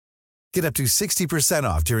shipping. Get up to 60%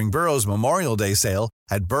 off during Burrow's Memorial Day sale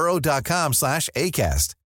at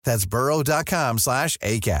burrow.com/ACAST. That's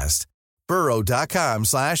burrow.com/ACAST.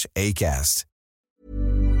 burrow.com/ACAST.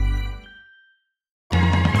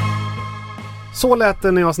 Så lät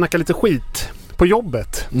det när jag snackar lite skit på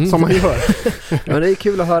jobbet, som man gör. Ja, det är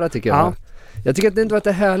kul att höra tycker jag. Ja. Jag tycker att det inte varit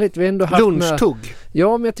härligt. Vi har ändå haft Lunchtugg.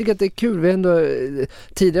 Ja, men jag tycker att det är kul. Vi ändå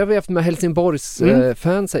tidigare har vi haft med Helsingborgs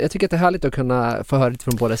fans. Jag tycker att det är härligt att kunna få höra lite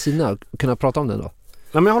från båda sidorna och kunna prata om det då.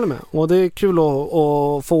 Ja, men jag håller med. Och det är kul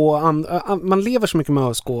att få... man lever så mycket med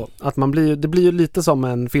ÖSK att det blir ju lite som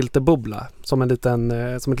en filterbubbla. Som ett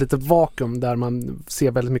litet vakuum där man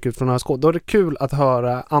ser väldigt mycket ut från ÖSK. Då är det kul att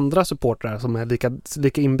höra andra supportrar som är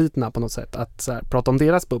lika inbitna på något sätt. Att så här, prata om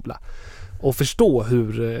deras bubbla. Och förstå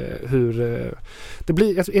hur det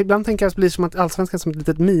blir. Ibland tänker jag att det blir som att Allsvenskan som ett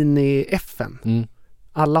litet mini-FN.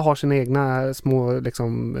 Alla har sina egna små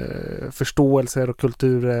liksom, förståelser och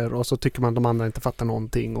kulturer och så tycker man de andra inte fattar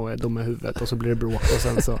någonting och är dumma i huvudet och så blir det bråk och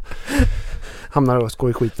sen så hamnar ÖSK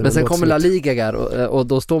i skiten. Men sen kommer La Liga där och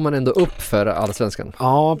då står man ändå upp för Allsvenskan.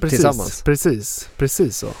 Ja, precis. Tillsammans.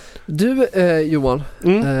 Precis så. Du Johan,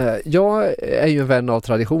 jag är ju en vän av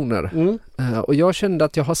traditioner och jag kände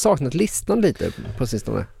att jag har saknat listan lite på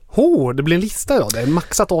sistone. Det blir en lista då, det är ett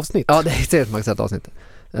maxat avsnitt. Ja, det är ett maxat avsnitt.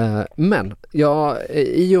 Men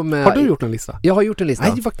i och med... Har du gjort en lista? Jag har gjort en lista.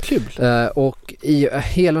 Nej, vad kul. Och i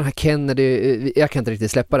hela den här Kennedy, jag kan inte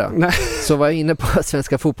riktigt släppa det. Nej. Så var jag inne på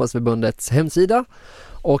Svenska fotbollsförbundets hemsida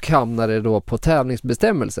och hamnade då på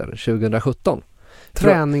tävlingsbestämmelser 2017.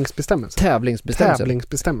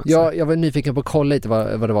 Tävlingsbestämmelser. Ja, jag var nyfiken på att kolla lite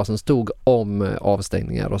vad det var som stod om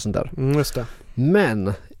avstängningar och sånt där. Just det.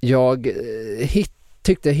 Men jag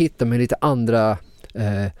tyckte jag hittade mig lite andra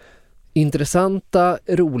intressanta,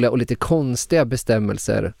 roliga och lite konstiga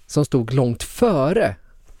bestämmelser som stod långt före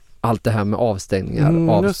allt det här med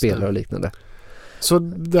avstängningar av spelare och liknande. Så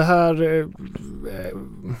det här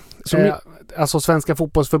alltså Svenska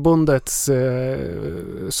fotbollsförbundets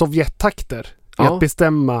Sovjettakter att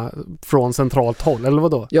bestämma från centralt håll, eller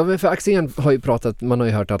vadå? Ja, men för Axén har ju pratat, man har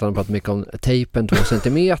ju hört att han pratat mycket om tejpen 2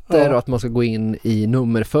 centimeter och att man ska gå in i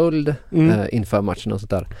nummerföljd inför matchen och sånt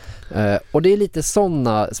där. Och det är lite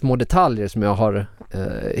sådana små detaljer som jag har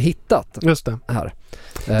hittat. Just det. Här.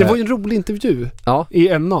 Det var ju en rolig intervju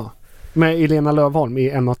i NA med Elena Lövholm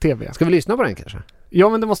i NA TV. Ska vi lyssna på den kanske? Ja,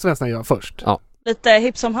 men det måste vi nästan göra först. Ja. Lite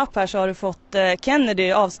hipp som happ här så har du fått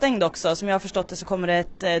Kennedy avstängd också. Som jag har förstått det så kommer det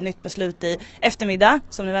ett nytt beslut i eftermiddag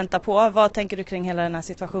som ni väntar på. Vad tänker du kring hela den här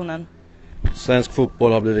situationen? Svensk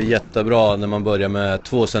fotboll har blivit jättebra när man börjar med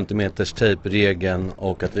 2 centimeters tejpregeln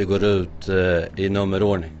och att vi går ut i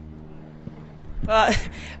nummerordning.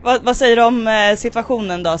 Vad säger du om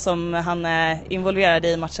situationen då som han är involverad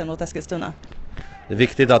i matchen mot Eskilstuna? Det är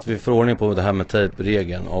viktigt att vi får ordning på det här med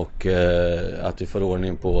tejpregeln och att vi får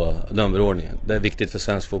ordning på nummerordningen. Det är viktigt för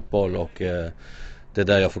svensk fotboll och det är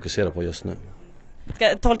där jag fokuserar på just nu. Ska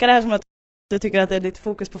jag tolka det här som att du tycker att det är ditt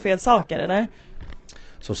fokus på fel saker, eller?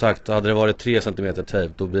 Som sagt, hade det varit 3 centimeter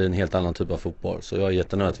tejp då blir det en helt annan typ av fotboll. Så jag är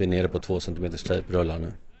jättenöjd att vi är nere på 2 centimeters tejprullar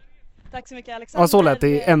nu. Tack så mycket, Alexander. Ja, så lät det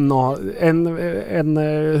i en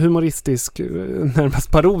humoristisk,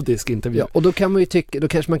 närmast parodisk intervju. Ja, och då kan man ju då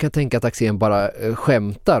kanske man kan tänka att Axén bara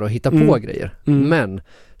skämtar och hittar på grejer. Men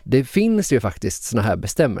det finns ju faktiskt såna här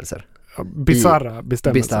bestämmelser. Bizarra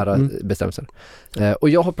bestämmelser. Och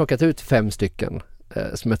jag har plockat ut 5 stycken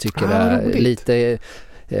som jag tycker är lite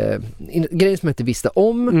grejer som jag inte visste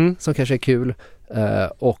om, som kanske är kul.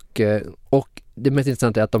 Och det mest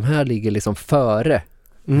intressanta är att de här ligger liksom före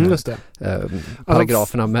just det.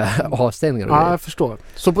 Paragraferna med avstängningar. Ja, jag förstår.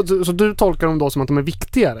 Så du tolkar dem då som att de är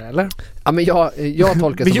viktigare, eller? Ja, men jag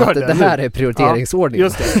tolkar som att det här är prioriteringsordning.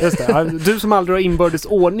 Just det. Du som aldrig har inbördes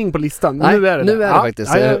ordning på listan. Nej, nu är det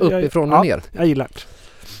faktiskt uppifrån och ner. Jag gillar det.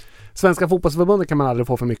 Svenska fotbollsförbundet kan man aldrig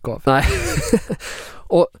få för mycket av. Nej.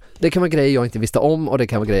 Och Det kan vara grejer jag inte visste om och det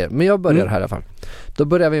kan vara grejer. Men jag börjar här i alla fall. Då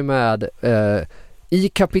börjar vi med i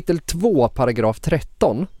kapitel 2, paragraf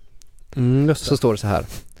 13 så står det så här.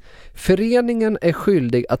 Föreningen är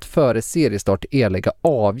skyldig att före seriestart erlägga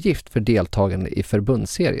avgift för deltagande i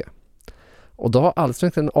förbundsserie. Och då har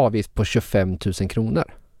Allsvenskan en avgift på 25 000 kronor.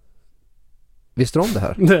 Visste du om det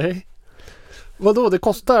här? Nej. Vadå? Det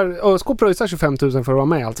kostar... ÖSK pröjsar 25 000 för att vara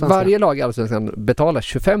med i Allsvenskan. Varje lag i Allsvenskan betalar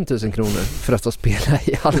 25 000 kronor för att spela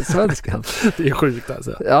i Allsvenskan. Det är sjukt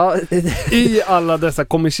alltså. Ja. I alla dessa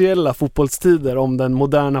kommersiella fotbollstider om den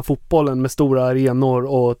moderna fotbollen med stora arenor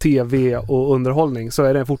och tv och underhållning så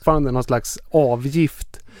är det fortfarande någon slags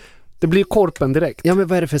avgift. Det blir korpen direkt. Ja, men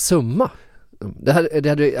vad är det för summa?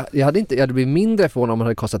 Jag hade blivit mindre förvånad om man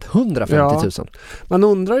hade kostat 150 000. Man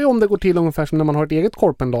undrar ju om det går till ungefär som när man har ett eget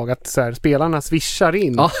korpenlag att så här, spelarna swishar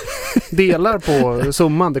in delar på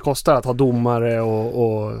summan det kostar att ha domare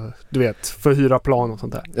och du vet, förhyra plan och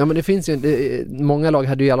sånt där. Ja, men det finns ju många lag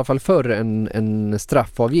hade ju i alla fall förr en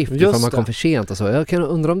straffavgift ifall man kom för sent och så. Jag kan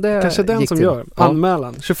undra om det kanske den som gör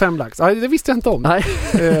anmälan 25 lax. Det visste jag inte om. Nej.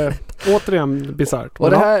 Återigen bizarrt. Och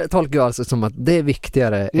det här tolkar jag alltså som att det är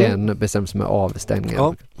viktigare än bestämmelser med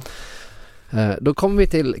avstängningar. Ja. Då kommer vi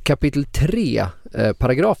till kapitel 3,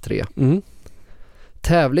 paragraf 3.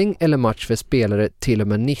 Tävling eller match för spelare till och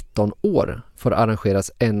med 19 år får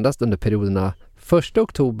arrangeras endast under perioderna 1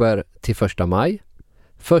 oktober till 1 maj,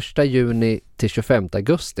 1 juni till 25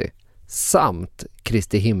 augusti samt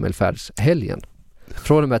Kristi himmelfärdshelgen.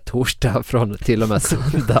 Från och med torsdag från till och med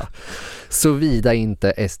söndag. Såvida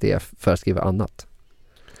inte SDF förskriver annat.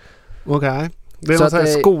 Okej. Det är någon sån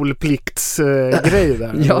här skolpliktsgrej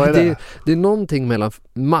där. Ja, det är någonting mellan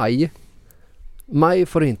maj. Maj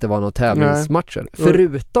får det inte vara några tävlingsmatcher.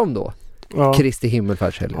 Förutom då Kristi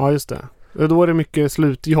himmelfärdshelgen. Ja, just det. Då är det mycket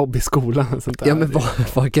slutjobb i skolan. Och sånt där. Ja, men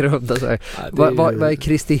vad grundar sig? Vad är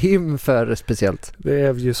Kristi him för speciellt? Det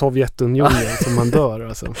är ju Sovjetunionen som man dör.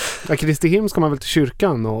 Alltså. Ja, Kristi him ska man väl till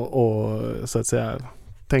kyrkan och så att säga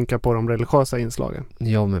tänka på de religiösa inslagen.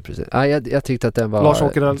 Ja, men precis. Ja, jag tyckte att den var...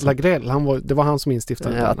 Lars-Åke Lagrell, det var han som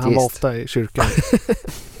instiftade den. Han var ofta i kyrkan.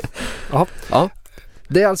 Ja.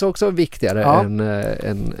 Det är alltså också viktigare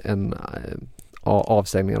än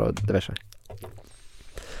avstängningar och diverse.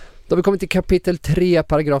 Då har vi kommit till kapitel 3,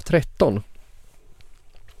 paragraf 13.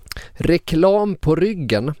 Reklam på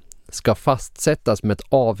ryggen ska fastsättas med ett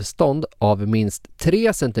avstånd av minst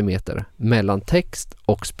 3 centimeter mellan text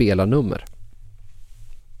och spelarnummer.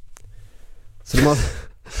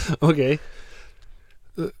 Okej.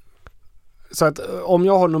 Så att om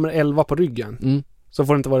jag har nummer 11 på ryggen så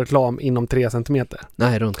får det inte vara reklam inom 3 centimeter.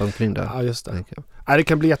 Nej, runt omkring där. Ja, just det. Det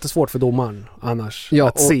kan bli jättesvårt för domaren annars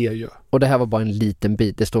att se ju. Och det här var bara en liten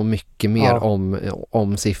bit. Det står mycket mer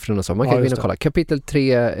om siffrorna och så. Man kan gå in och kolla. Kapitel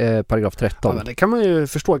 3, paragraf 13. Ja, det kan man ju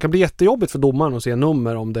förstå. Det kan bli jättejobbigt för domaren att se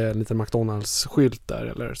nummer om det är en liten McDonalds-skylt där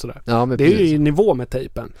eller sådär. Ja, men det är ju i nivå med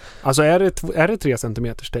tejpen. Alltså är det 3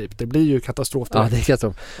 centimeters tejp, det blir ju katastrof. Ja, det är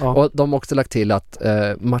katastrof. Ja. Och de har också lagt till att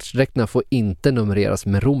matchdräkterna får inte numreras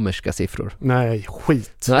med romerska siffror. Nej,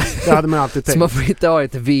 skit. Nej. Det hade man alltid tänkt. Så man får inte ha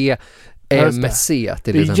ett VMC till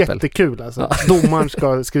exempel. Det är jättekul alltså. Domaren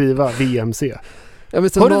ska skriva VMC. Ja,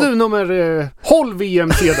 hörde du nummer... håll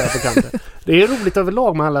VMC där på kanten. Det är roligt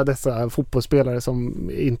överlag med alla dessa fotbollsspelare som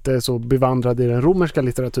inte är så bevandrade i den romerska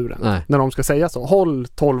litteraturen. Nej. När de ska säga så. Håll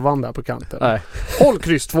 12 där på kanten. Nej. Håll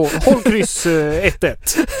kryss 2. Håll kryss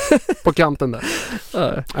 1-1 på kanten där.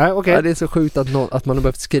 Nej, okay. Ja, det är så sjukt att man har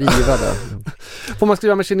behövt skriva det. Får man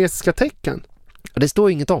skriva med kinesiska tecken? Det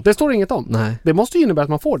står inget om. Det står inget om. Nej. Det måste ju innebära att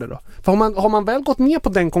man får det då. För har man väl gått ner på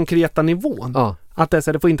den konkreta nivån att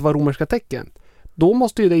det får inte vara romerska tecken, då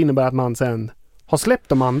måste ju det innebära att man sen har släppt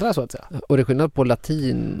de andra så att säga. Och det är skillnad på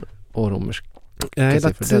latin och romerska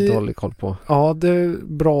siffror. Det är dålig koll på. Ja, det är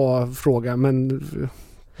bra fråga, men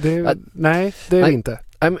nej, det är det inte.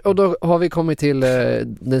 Och då har vi kommit till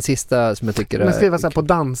den sista som jag tycker är... Men skriva så här på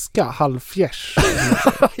danska, halvfjärs.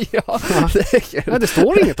 Nej, det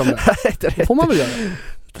står inget om det. Det får man väl göra.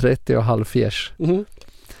 30 och halvfjärs. Då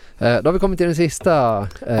har vi kommit till den sista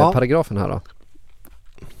paragrafen här då.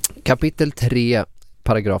 Kapitel 3,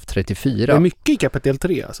 paragraf 34. Det är mycket i kapitel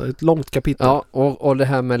 3, alltså ett långt kapitel. Ja, och det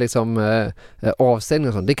här med liksom avstängning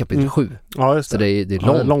och sånt, det är kapitel 7. Ja, just det. Så det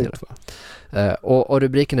är långt. Och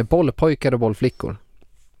rubriken är bollpojkar och bollflickor.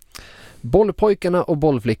 Bollpojkarna och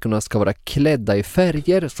bollflickorna ska vara klädda i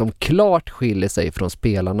färger som klart skiljer sig från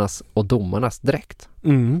spelarnas och domarnas dräkt.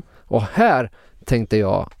 Och här tänkte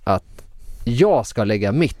jag att jag ska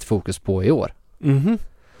lägga mitt fokus på i år.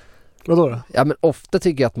 Vadå då? Ja, men ofta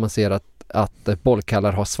tycker jag att man ser att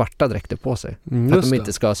bollkallar har svarta dräkter på sig. För att de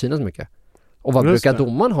inte ska synas mycket. Och vad brukar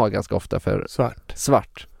domaren ha ganska ofta för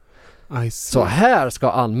svart? Så här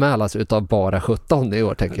ska anmälas utav bara 17 i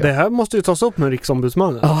år, tänker jag. Det här måste ju tas upp med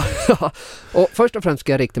Riksombudsmannen. Ja. Och först och främst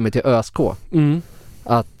ska jag rikta mig till ÖSK.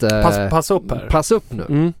 Att passa upp här. Pass upp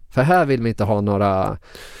nu. För här vill vi inte ha några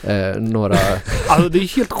alltså det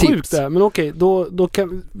är helt sjukt det. Men okej, då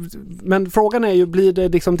kan, men frågan är ju, blir det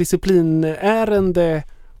liksom disciplinärende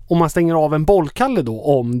om man stänger av en bollkalle då,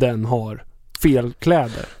 om den har fel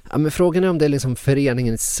kläder? Ja, men frågan är om det är liksom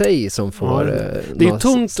föreningen i sig som får det är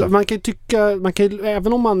tungt. Man kan ju tycka,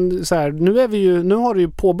 även om man så här, nu har det ju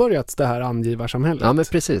påbörjats det här angivarsamhället. Ja, men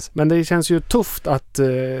precis. Men det känns ju tufft att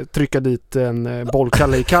trycka dit en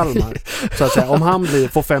bollkalle i Kalmar. Så att säga, om han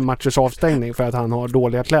får 5 matchers avstängning för att han har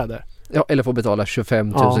dåliga kläder. Ja, eller får betala 25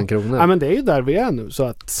 000 kronor. Ja, men det är ju där vi är nu, så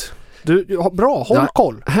att bra, håll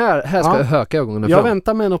koll. Här ska jag höka ögonen fram. Jag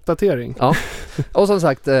väntar med en uppdatering. Ja. Och som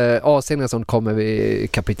sagt, avstängningar som kommer vi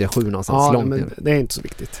kapitel 7 någonstans långt ner. Det är inte så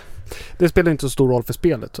viktigt. Det spelar inte så stor roll för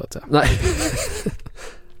spelet, så att säga. Nej.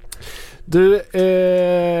 Du,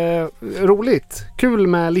 roligt. Kul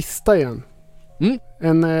med lista igen.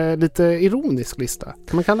 En lite ironisk lista.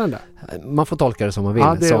 Kan man kalla den det? Man får tolka det som man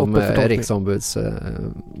vill, som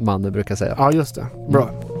riksombudsmannen brukar säga. Ja, just det.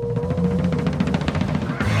 Bra.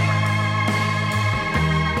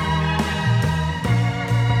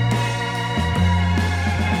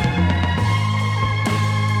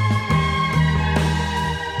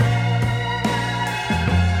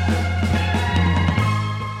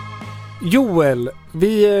 Joel,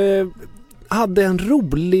 vi hade en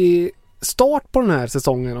rolig start på den här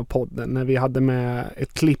säsongen av podden när vi hade med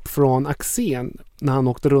ett klipp från Axén när han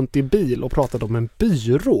åkte runt i bil och pratade om en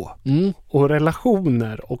byrå och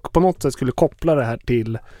relationer, och på något sätt skulle koppla det här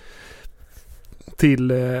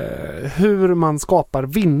till hur man skapar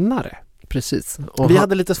vinnare. Precis. Och vi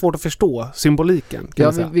hade lite svårt att förstå symboliken.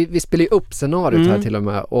 Ja, vi spelar ju upp scenariot här till och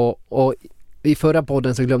med, och i förra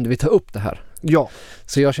podden så glömde vi ta upp det här. Ja.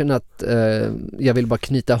 Så jag känner att jag vill bara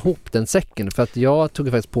knyta ihop den säcken, för att jag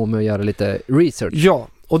tog faktiskt på mig att göra lite research. Ja,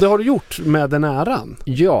 och det har du gjort med den äran.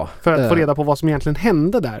 Ja. För att få reda på vad som egentligen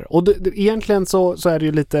hände där. Och egentligen så är det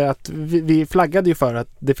ju lite att vi flaggade ju för att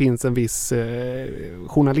det finns en viss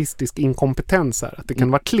journalistisk inkompetens här. Att det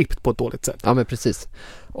kan vara klippt på ett dåligt sätt. Ja, men precis.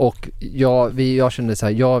 Och jag kände så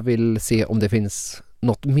här, jag vill se om det finns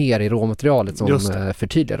något mer i råmaterialet som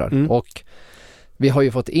förtydligar. Och vi har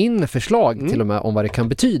ju fått in förslag till och med om vad det kan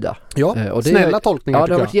betyda. Ja, och snälla tolkningar. Ja,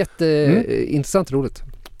 det har varit jätteintressant och roligt.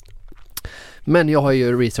 Men jag har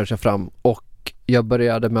ju researchat fram, och jag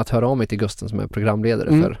började med att höra av mig till Gusten som är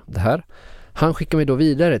programledare för det här. Han skickade mig då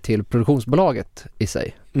vidare till produktionsbolaget i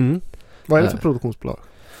sig. Vad är det för produktionsbolag?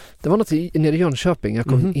 Det var något nere i Jönköping. Jag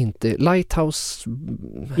kom inte... Lighthouse...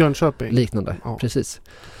 Jönköping. Liknande, precis.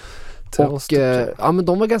 Och men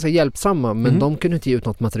de var ganska hjälpsamma, men de kunde inte ge ut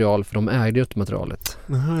något material, för de ägde ju inte materialet.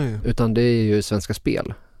 Nej. Utan det är ju Svenska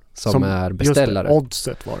Spel som är beställare.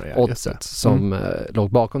 Oddset var det. Oddset som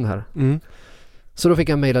låg bakom det här. Så då fick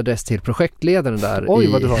jag en mailadress till projektledaren där.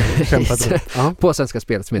 Oj, vad du har kämpat på Svenska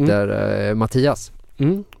Spel som heter Mattias.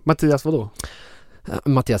 Mattias vad då?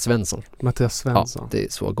 Mattias Svensson. Mattias Svensson. Ja, det är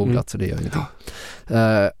så googlat så det gör ingenting.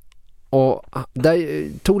 Och där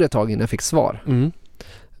tog det ett tag innan jag fick svar.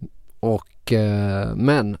 Och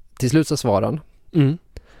men till slut så svarade han.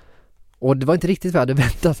 Och det var inte riktigt vad jag hade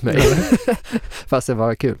väntat mig. Fast det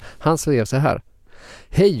var kul. Han skrev så här: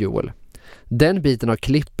 Hej Joel. Den biten av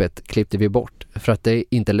klippet klippte vi bort för att det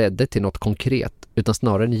inte ledde till något konkret, utan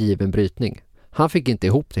snarare en given brytning. Han fick inte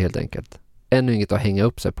ihop det helt enkelt. Ännu inget att hänga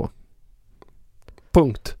upp sig på.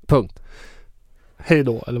 Punkt. Hej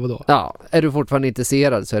då, eller vadå? Ja, är du fortfarande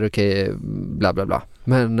intresserad så är det okej, bla bla bla.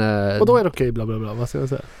 Men... och då är det okej, bla bla bla, vad ska jag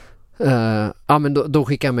säga? Ja, men då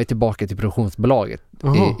skickar jag mig tillbaka till produktionsbolaget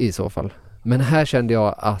i så fall. Men här kände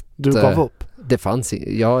jag att... Du gav upp? Det fanns,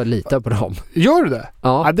 jag litar på dem. Gör du det?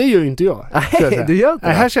 Ja. Det gör ju inte jag. Nej, du gör inte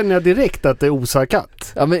det. Här känner jag direkt att det är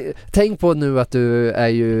osarkat. Ja, men tänk på nu att du är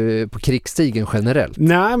ju på krigsstigen generellt.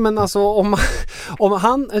 Nej, men alltså om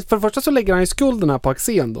han... För det första så lägger han ju skulden här på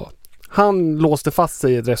Axén då. Han låste fast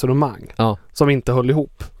sig i ett resonemang som inte höll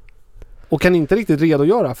ihop. Och kan inte riktigt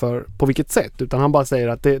redogöra för på vilket sätt, utan han bara säger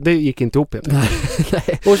att det gick inte ihop helt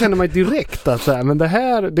enkelt. Då känner man direkt att så här, men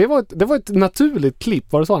det var ett naturligt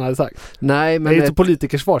klipp, var det så han hade sagt? Nej, men... Det är inte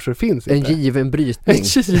politikers svar, så det finns inte. En given brytning. En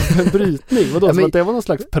given brytning? Vadå? Ja, men, att det var någon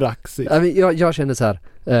slags praxis? Ja, men jag kände så här,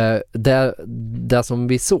 det som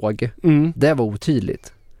vi såg, det var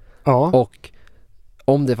otydligt. Ja. Och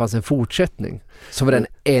om det fanns en fortsättning så var den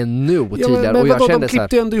ännu otydligare. Ja, men och jag kände de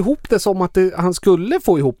klippte ju ändå ihop det som att han skulle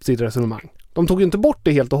få ihop sitt resonemang. De tog ju inte bort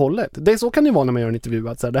det helt och hållet. Det är så kan det vara när man gör en intervju,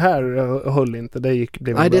 att så här, det här höll inte,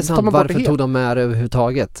 blev nej, det är sant. Varför tog de med det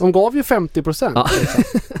överhuvudtaget? De gav ju 50%. Ja.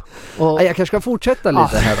 Jag kanske ska fortsätta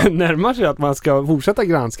lite här då. Närmar sig att man ska fortsätta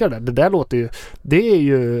granska det. Det där låter ju, det är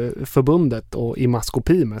ju förbundet och i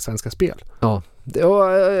maskopi med Svenska Spel. Ja,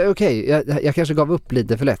 okej. Jag kanske gav upp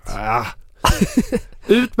lite för lätt. Ja.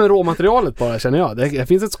 Ut med råmaterialet bara, känner jag. Det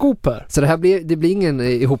finns ett skop här. Så det blir ingen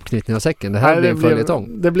ihopknytning av säcken. Det här blir en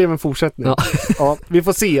följetong. Det blev en fortsättning. Ja. Ja, vi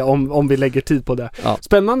får se om vi lägger tid på det. Ja.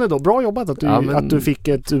 Spännande då. Bra jobbat att du fick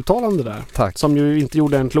ett uttalande där. Tack. Som ju inte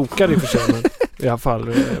gjorde en klokare i och för sig, men i alla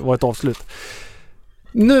fall var ett avslut.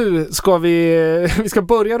 Nu ska vi ska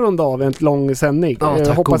börja runda av en lång sändning. Ja, jag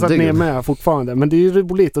hoppas att ni är med fortfarande. Men det är ju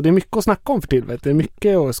roligt och det är mycket att snacka om för tillfället. Det är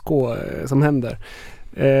mycket ÖSK som händer.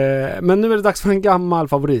 Men nu är det dags för en gammal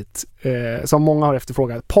favorit som många har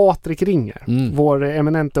efterfrågat. Patrik ringer. Vår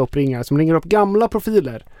eminenta uppringare som ringer upp gamla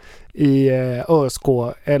profiler i ÖSK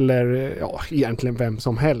eller egentligen vem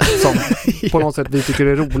som helst som på något sätt vi tycker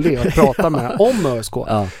är rolig att prata med om ÖSK.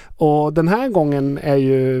 Ja. Och den här gången är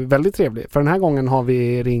ju väldigt trevlig. För den här gången har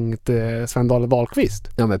vi ringt Sven Dahle Dahlqvist.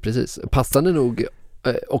 Ja, men precis. Passande nog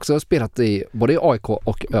också spelat i både AIK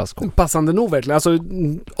och ÖSK. Passande nog verkligen. Alltså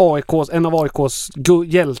en av AIKs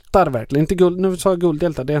hjältar verkligen. Inte nu sa jag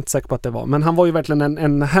guldhjältar, det är jag inte säker på att det var. Men han var ju verkligen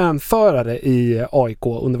en hänförare i AIK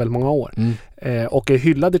under väldigt många år. Och är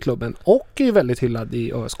hyllad i klubben. Och är väldigt hyllad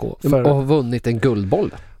i ÖSK. Och har vunnit en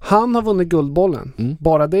guldboll. Han har vunnit guldbollen.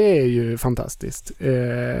 Bara det är ju fantastiskt.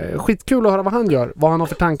 Skitkul att höra vad han gör. Vad han har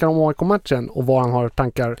för tankar om AIK-matchen. Och vad han har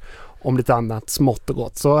tankar om lite annat smått och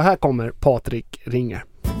gott. Så här kommer Patrik ringer.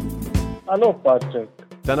 Hallå Patrik.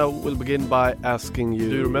 Then I will begin by asking you,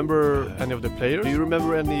 do you remember any of the players? Do you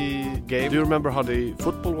remember any game? Do you remember how the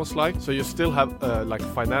football was like? So you still have like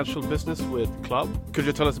financial business with club? Could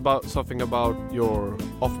you tell us about something about your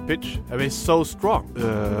off pitch? I mean, it's so strong.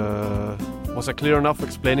 Was I clear enough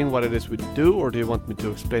explaining what it is we do, or do you want me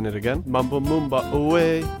to explain it again? Mambo Mumba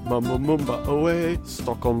away.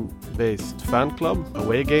 Stockholm-based fan club,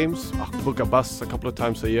 away games, book a bus a couple of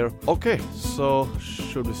times a year. Okay, so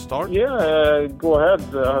should we start? Yeah, go ahead.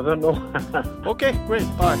 I don't know. Okay,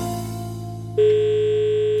 great. Bye.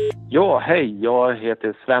 Ja, hej. Jag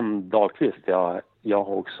heter Sven Dahlqvist. Jag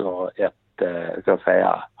har också ett, ska jag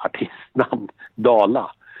säga, artistnamn,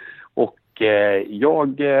 Dala. Och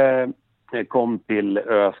jag kom till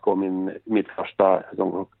ÖSK mitt första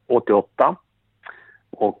säsong 88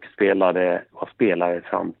 och var spelare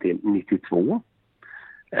fram till 92.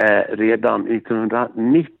 Redan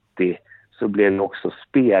 1990 så blev jag också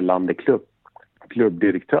spelande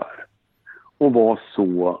klubbdirektör och var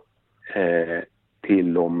så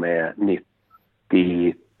till och med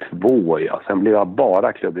 92. Ja. Sen blev jag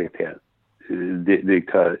bara klubbdirektör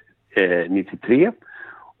 93.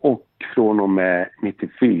 Och från och med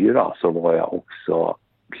 94 så var jag också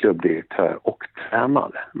klubbdirektör och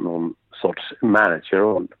tränare. Någon sorts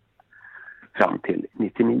managerroll fram till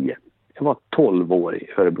 99. Jag var 12 år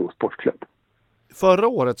i Örebro Sportklubb. Förra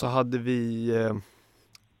året så hade vi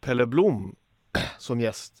Pelle Blom som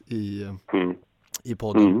gäst i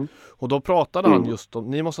podden. Och då pratade han just om,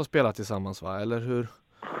 ni måste ha spelat tillsammans va? Eller hur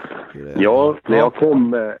Ja, när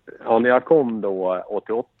jag kom då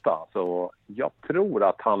 88 så jag tror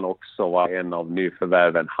att han också var en av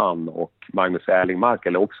nyförvärven, han och Magnus Erlingmark,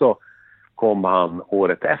 eller också kom han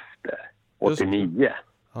året efter, 89.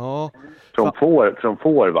 Ja. Från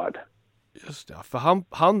forward. Just det, för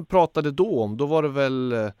han pratade då var det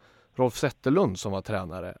väl Rolf Zetterlund som var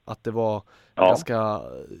tränare, att det var ganska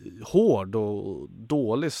hård och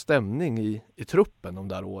dålig stämning i truppen de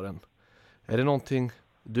där åren. Är det någonting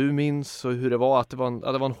du minns och hur det var, att det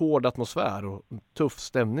var en hård atmosfär och tuff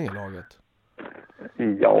stämning i laget?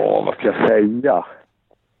 Ja, vad ska jag säga?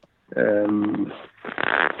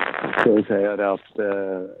 Ska jag säga det att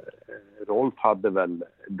Rolf hade väl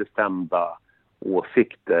bestämda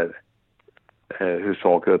åsikter hur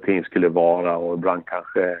saker och ting skulle vara, och ibland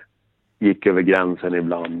kanske gick över gränsen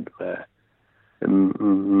ibland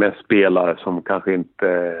med spelare som kanske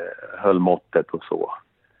inte höll måttet och så.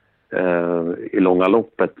 I långa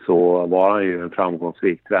loppet så var han ju en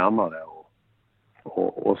framgångsrik tränare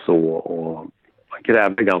och så, och han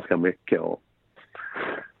krävde ganska mycket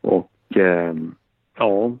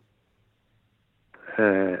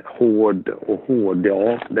hård,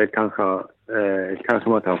 ja, det kanske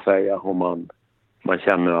man kan säga om man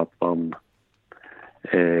känner att man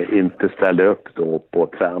inte ställde upp då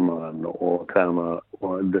på tränaren och träna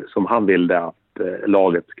som han ville att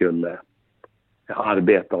laget skulle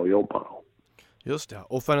arbeta och jobba. Just det.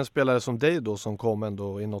 Och för en spelare som dig då, som kom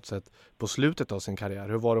ändå i något sätt på slutet av sin karriär,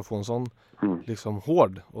 hur var det att få en sån liksom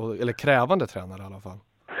hård eller krävande tränare i alla fall?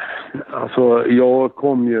 Alltså jag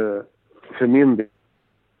kom ju, för min del,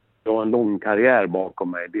 jag har en lång karriär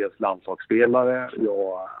bakom mig. Dels landslagsspelare,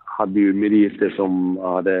 jag hade ju meriter som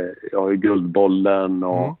jag har ju Guldbollen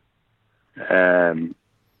och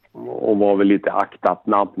var väl lite aktat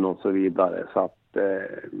namn och så vidare. Så att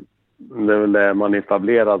när man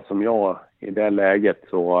etablerad som jag i det läget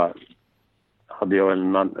så hade jag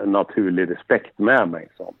en naturlig respekt med mig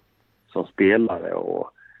som spelare.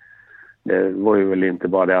 Och det var ju väl inte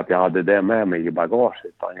bara det att jag hade det med mig i bagage,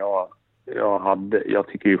 utan jag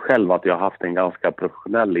tycker ju själv att jag har haft en ganska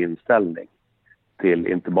professionell inställning till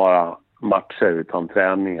inte bara matcher utan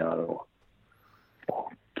träningar och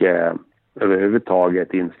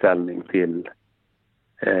överhuvudtaget inställning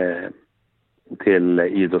till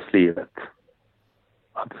idrottslivet.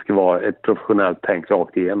 Att det ska vara ett professionellt tänk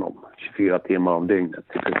rakt igenom 24 timmar om dygnet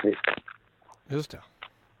i princip. Just det.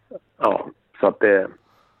 Ja, så att det...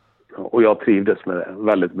 Och jag trivdes med det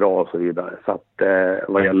väldigt bra och så vidare. Så att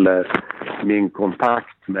vad gäller min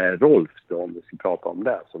kontakt med Rolf då, om vi ska prata om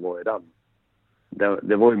det, så var ju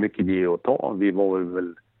det var ju mycket ge och ta. Vi var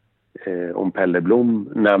väl, om Pelle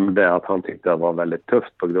Blom nämnde att han tyckte det var väldigt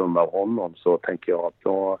tufft på grund av honom, så tänker jag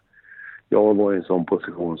att jag var i en sån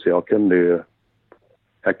position så jag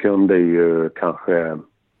kunde ju kanske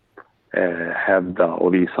hävda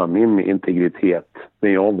och visa min integritet när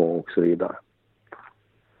jag var och så vidare.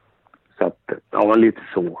 Så att, ja, lite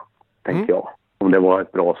så, tänker jag. Om det var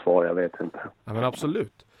ett bra svar, jag vet inte. Ja, men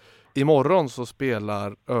absolut. Imorgon så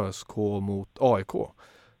spelar ÖSK mot AIK.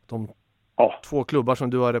 De två klubbar som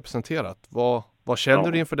du har representerat. Vad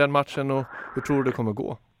känner du inför den matchen och hur tror du det kommer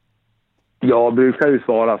gå? Jag brukar ju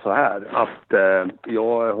svara så här, att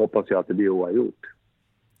jag hoppas ju att det blir oavgjort.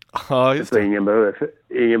 Ja, just det. Så ingen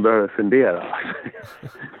behöver fundera.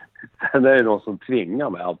 Sen är det någon som tvingar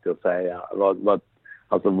mig alltid att säga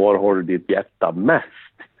alltså, var har du ditt hjärta mest?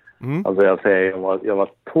 Alltså jag säger,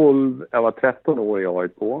 jag var 13 år i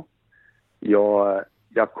AIK.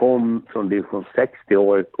 Jag kom från division 6 till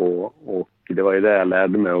AIK och det var ju där jag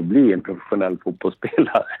lärde mig att bli en professionell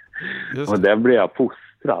fotbollsspelare. Och där blev jag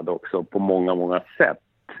fostrad också på många, många sätt,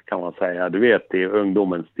 kan man säga. Du vet, i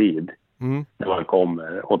ungdomens tid när man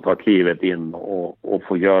kommer och tar klivet in och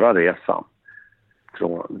får göra resan.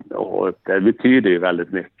 Och det betyder ju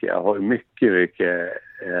väldigt mycket. Jag har mycket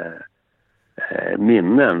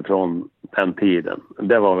minnen från den tiden.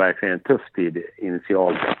 Det var verkligen en tuff tid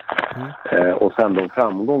initialt. Och sen de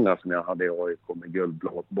framgångar som jag hade i AIK med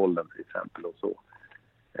Guldbollen till exempel och så.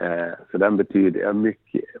 Så den betyder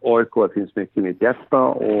mycket. AIK finns mycket i mitt hjärta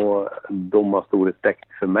och de har stor respekt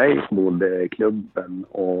för mig, både klubben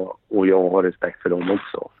och jag har respekt för dem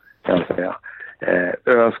också, kan jag säga.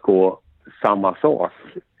 ÖSK, samma sak.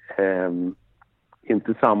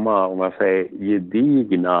 Inte samma, om man säger,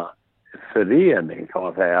 gedigna förening, kan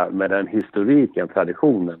man säga, med den historiken,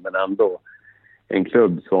 traditionen, men ändå en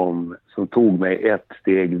klubb som tog mig ett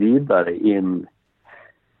steg vidare in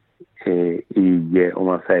i, om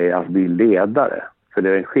man säger, att bli ledare. För det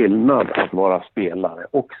är en skillnad att vara spelare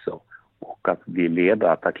också och att bli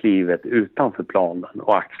ledare, att ta klivet utanför planen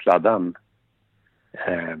och axla den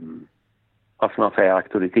vad ska man säga,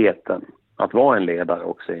 auktoriteten, att vara en ledare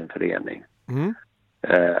också i en förening.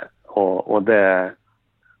 Och det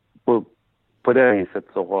på det viset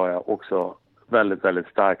så har jag också väldigt, väldigt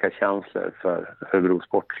starka känslor för Örebro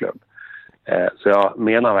Sportklubb. Så jag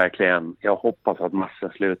menar verkligen, jag hoppas att matchen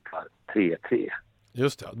slutar 3-3.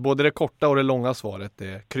 Just det, både det korta och det långa svaret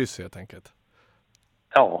är kryss helt enkelt.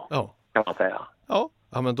 Ja, kan man säga. Ja,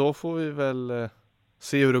 men då får vi väl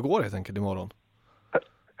se hur det går helt enkelt imorgon.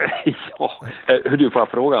 Ja, du får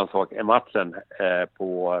fråga en sak. Är matchen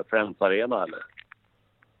på Friends Arena eller?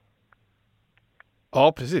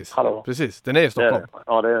 Ja, precis. Hallå? Precis, den är i Stockholm.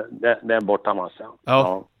 Det är en bortamatch.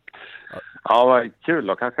 Ja, vad kul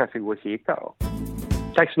då. Kanske jag ska gå och kika då.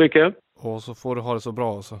 Tack så mycket. Och så får du ha det så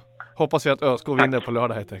bra. Och så hoppas vi att ÖSK vinner på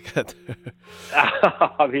lördag helt enkelt.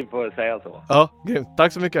 Ja, vi får säga så. Ja, grymt.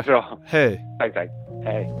 Tack så mycket. Bra. Hej. Tack.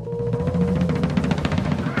 Hej.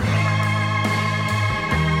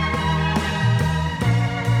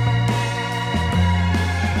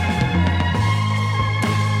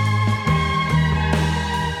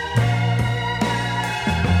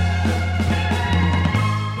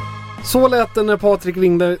 Så lät det när Patrik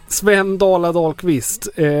ringde Sven Dahlqvist.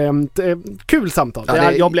 Kul samtal.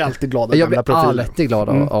 Ja, jag blir alltid glad av jag gamla profiler. Jag blir alltid glad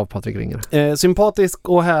av Patrik ringer. Sympatisk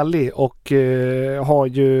och härlig och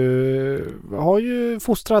har ju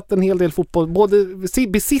fostrat en hel del fotboll.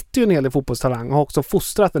 Besitter ju en hel del fotbollstalang och har också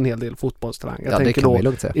fostrat en hel del fotbollstalang. Jag tänker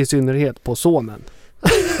då i synnerhet på sonen.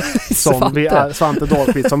 Svante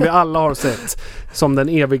Dahlqvist, som vi alla har sett som den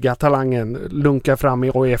eviga talangen, lunkar fram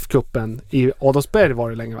i OIF-kuppen i Adolfsberg var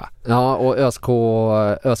det länge, va? Ja, och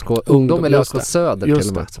ÖSK Ungdom eller ÖSK Söder till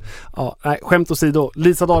och med. Ja, nej, skämt åsido.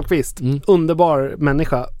 Lisa Dahlqvist, underbar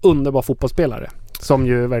människa, underbar fotbollsspelare. Som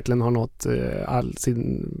ju verkligen har nått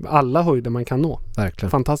alla höjder man kan nå.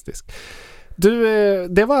 Verkligen. Fantastisk. Du,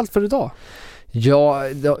 det var allt för idag. Ja,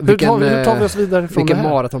 hur tar vi oss vidare från det här?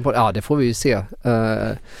 Maraton på, ja, det får vi ju se.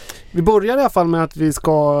 Vi börjar i alla fall med att vi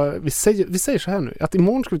säger så här nu, att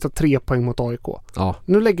imorgon ska vi ta 3 poäng mot AIK. Ja.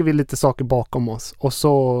 Nu lägger vi lite saker bakom oss och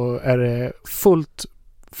så är det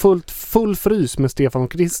full frys med Stefan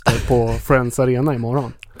och Christer på Friends Arena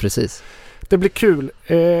imorgon. Precis. Det blir kul.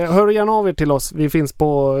 Hör gärna av er till oss. Vi finns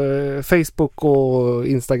på Facebook och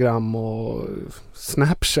Instagram och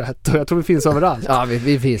Snapchat. Och jag tror vi finns överallt. Ja,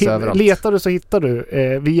 vi finns överallt. Letar du så hittar du.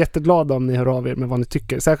 Vi är jätteglada om ni hör av er med vad ni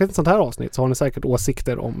tycker. Särskilt i sånt här avsnitt så har ni säkert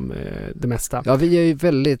åsikter om det mesta. Ja, vi är ju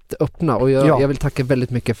väldigt öppna och jag vill tacka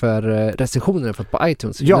väldigt mycket för recensionerna jag fått på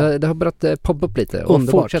iTunes. Ja. Det har börjat poppa upp lite. Och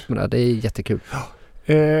fortsätt med det är jättekul.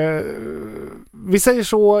 Vi säger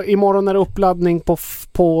så, imorgon är det uppladdning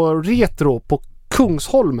på Retro på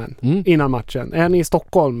Kungsholmen innan matchen. Är ni i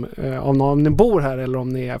Stockholm, om ni bor här eller om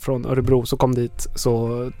ni är från Örebro, så kom dit,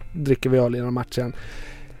 så dricker vi öl innan matchen.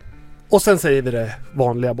 Och sen säger vi det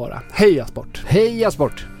vanliga bara. Heja sport! Heja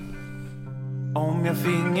sport! Om jag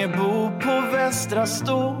finge bo på Västra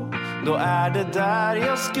Stå, då är det där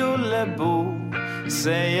jag skulle bo.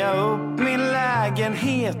 Säga upp min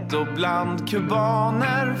lägenhet och bland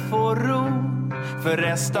kubaner få ro. För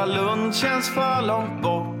Restalund känns för långt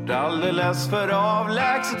bort, alldeles för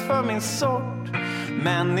avlägset för min sort.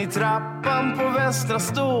 Men i trappan på Västra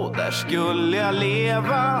Stå, där skulle jag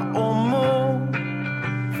leva och må.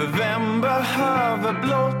 För vem behöver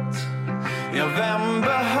blått? Ja, vem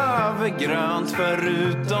behöver grönt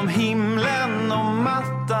förutom himlen och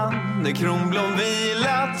mattan där kronblom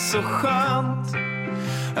vilat så skönt?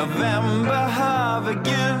 Ja, vem behöver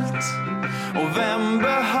gult? Och vem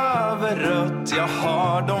behöver rött? Jag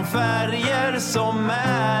har de färger som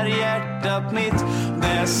är hjärtat mitt.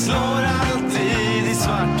 Det slår alltid i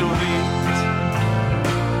svart och vitt.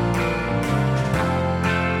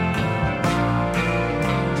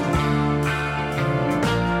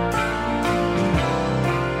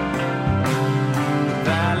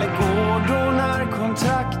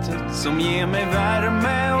 Kontraktet som ger mig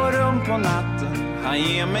värme och rum på natten. Han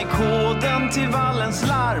ger mig koden till vallens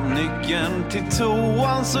larm, nyckeln till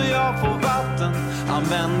toan så jag får vatten.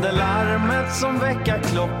 Använder larmet som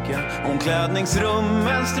väckarklocka,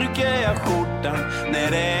 omklädningsrummen stryker jag skjortan.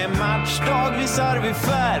 När det är matchdag visar vi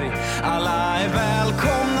färg, alla är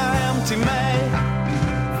välkomna hem till mig.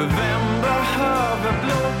 För vem behöver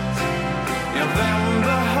blått? Ja, vem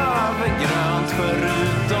behöver grönt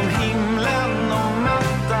förutom himlen och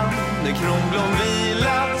mattan där kronblom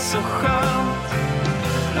vilat så skönt?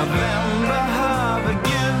 Ja, vem behöver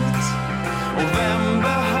gult? Och vem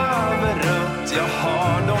behöver rött? Jag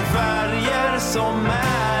har de färger som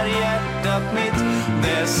är hjärtat mitt.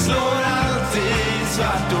 Det slår alltid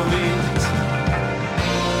svart och vitt.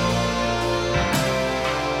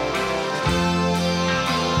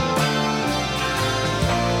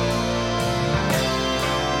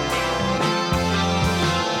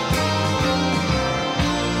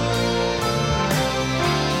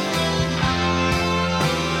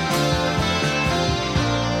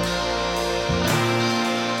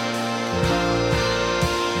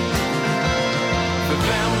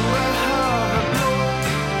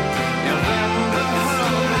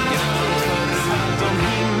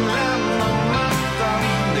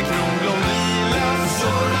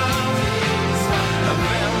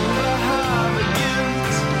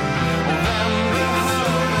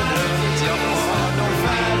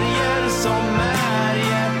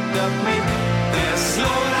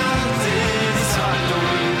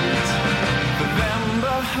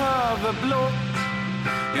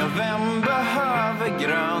 Vem behöver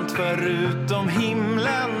grönt förutom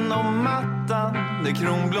himlen och mattan där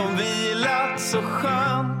kronblom vilat så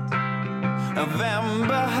skönt? Ja, vem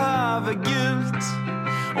behöver gult?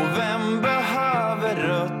 Och vem behöver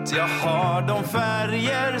rött? Jag har de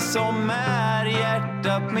färger som är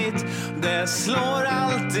hjärtat mitt. Det slår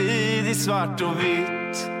alltid i svart och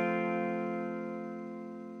vitt.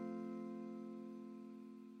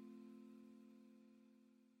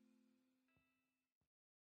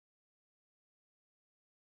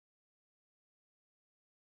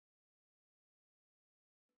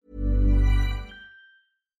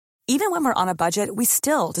 Even when we're on a budget, we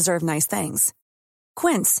still deserve nice things.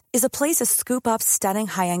 Quince is a place to scoop up stunning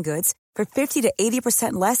high-end goods for 50 to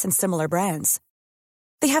 80% less than similar brands.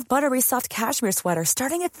 They have buttery soft cashmere sweaters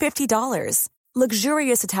starting at $50,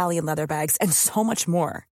 luxurious Italian leather bags, and so much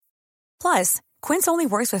more. Plus, Quince only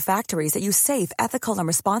works with factories that use safe, ethical, and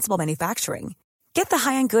responsible manufacturing. Get the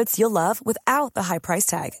high-end goods you'll love without the high price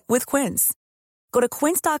tag with Quince. Go to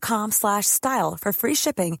quince.com/style for free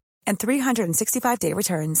shipping and 365-day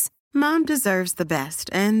returns. Mom deserves the best,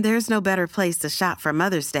 and there's no better place to shop for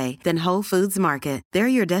Mother's Day than Whole Foods Market. They're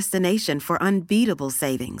your destination for unbeatable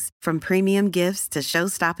savings, from premium gifts to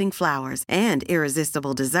show-stopping flowers and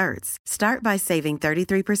irresistible desserts. Start by saving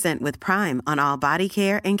 33% with Prime on all body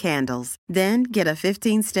care and candles. Then get a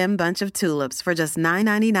 15-stem bunch of tulips for just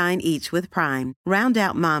 $9.99 each with Prime. Round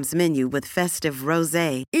out Mom's menu with festive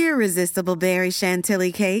rosé, irresistible berry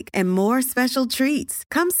chantilly cake, and more special treats.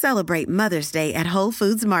 Come celebrate Mother's Day at Whole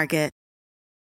Foods Market.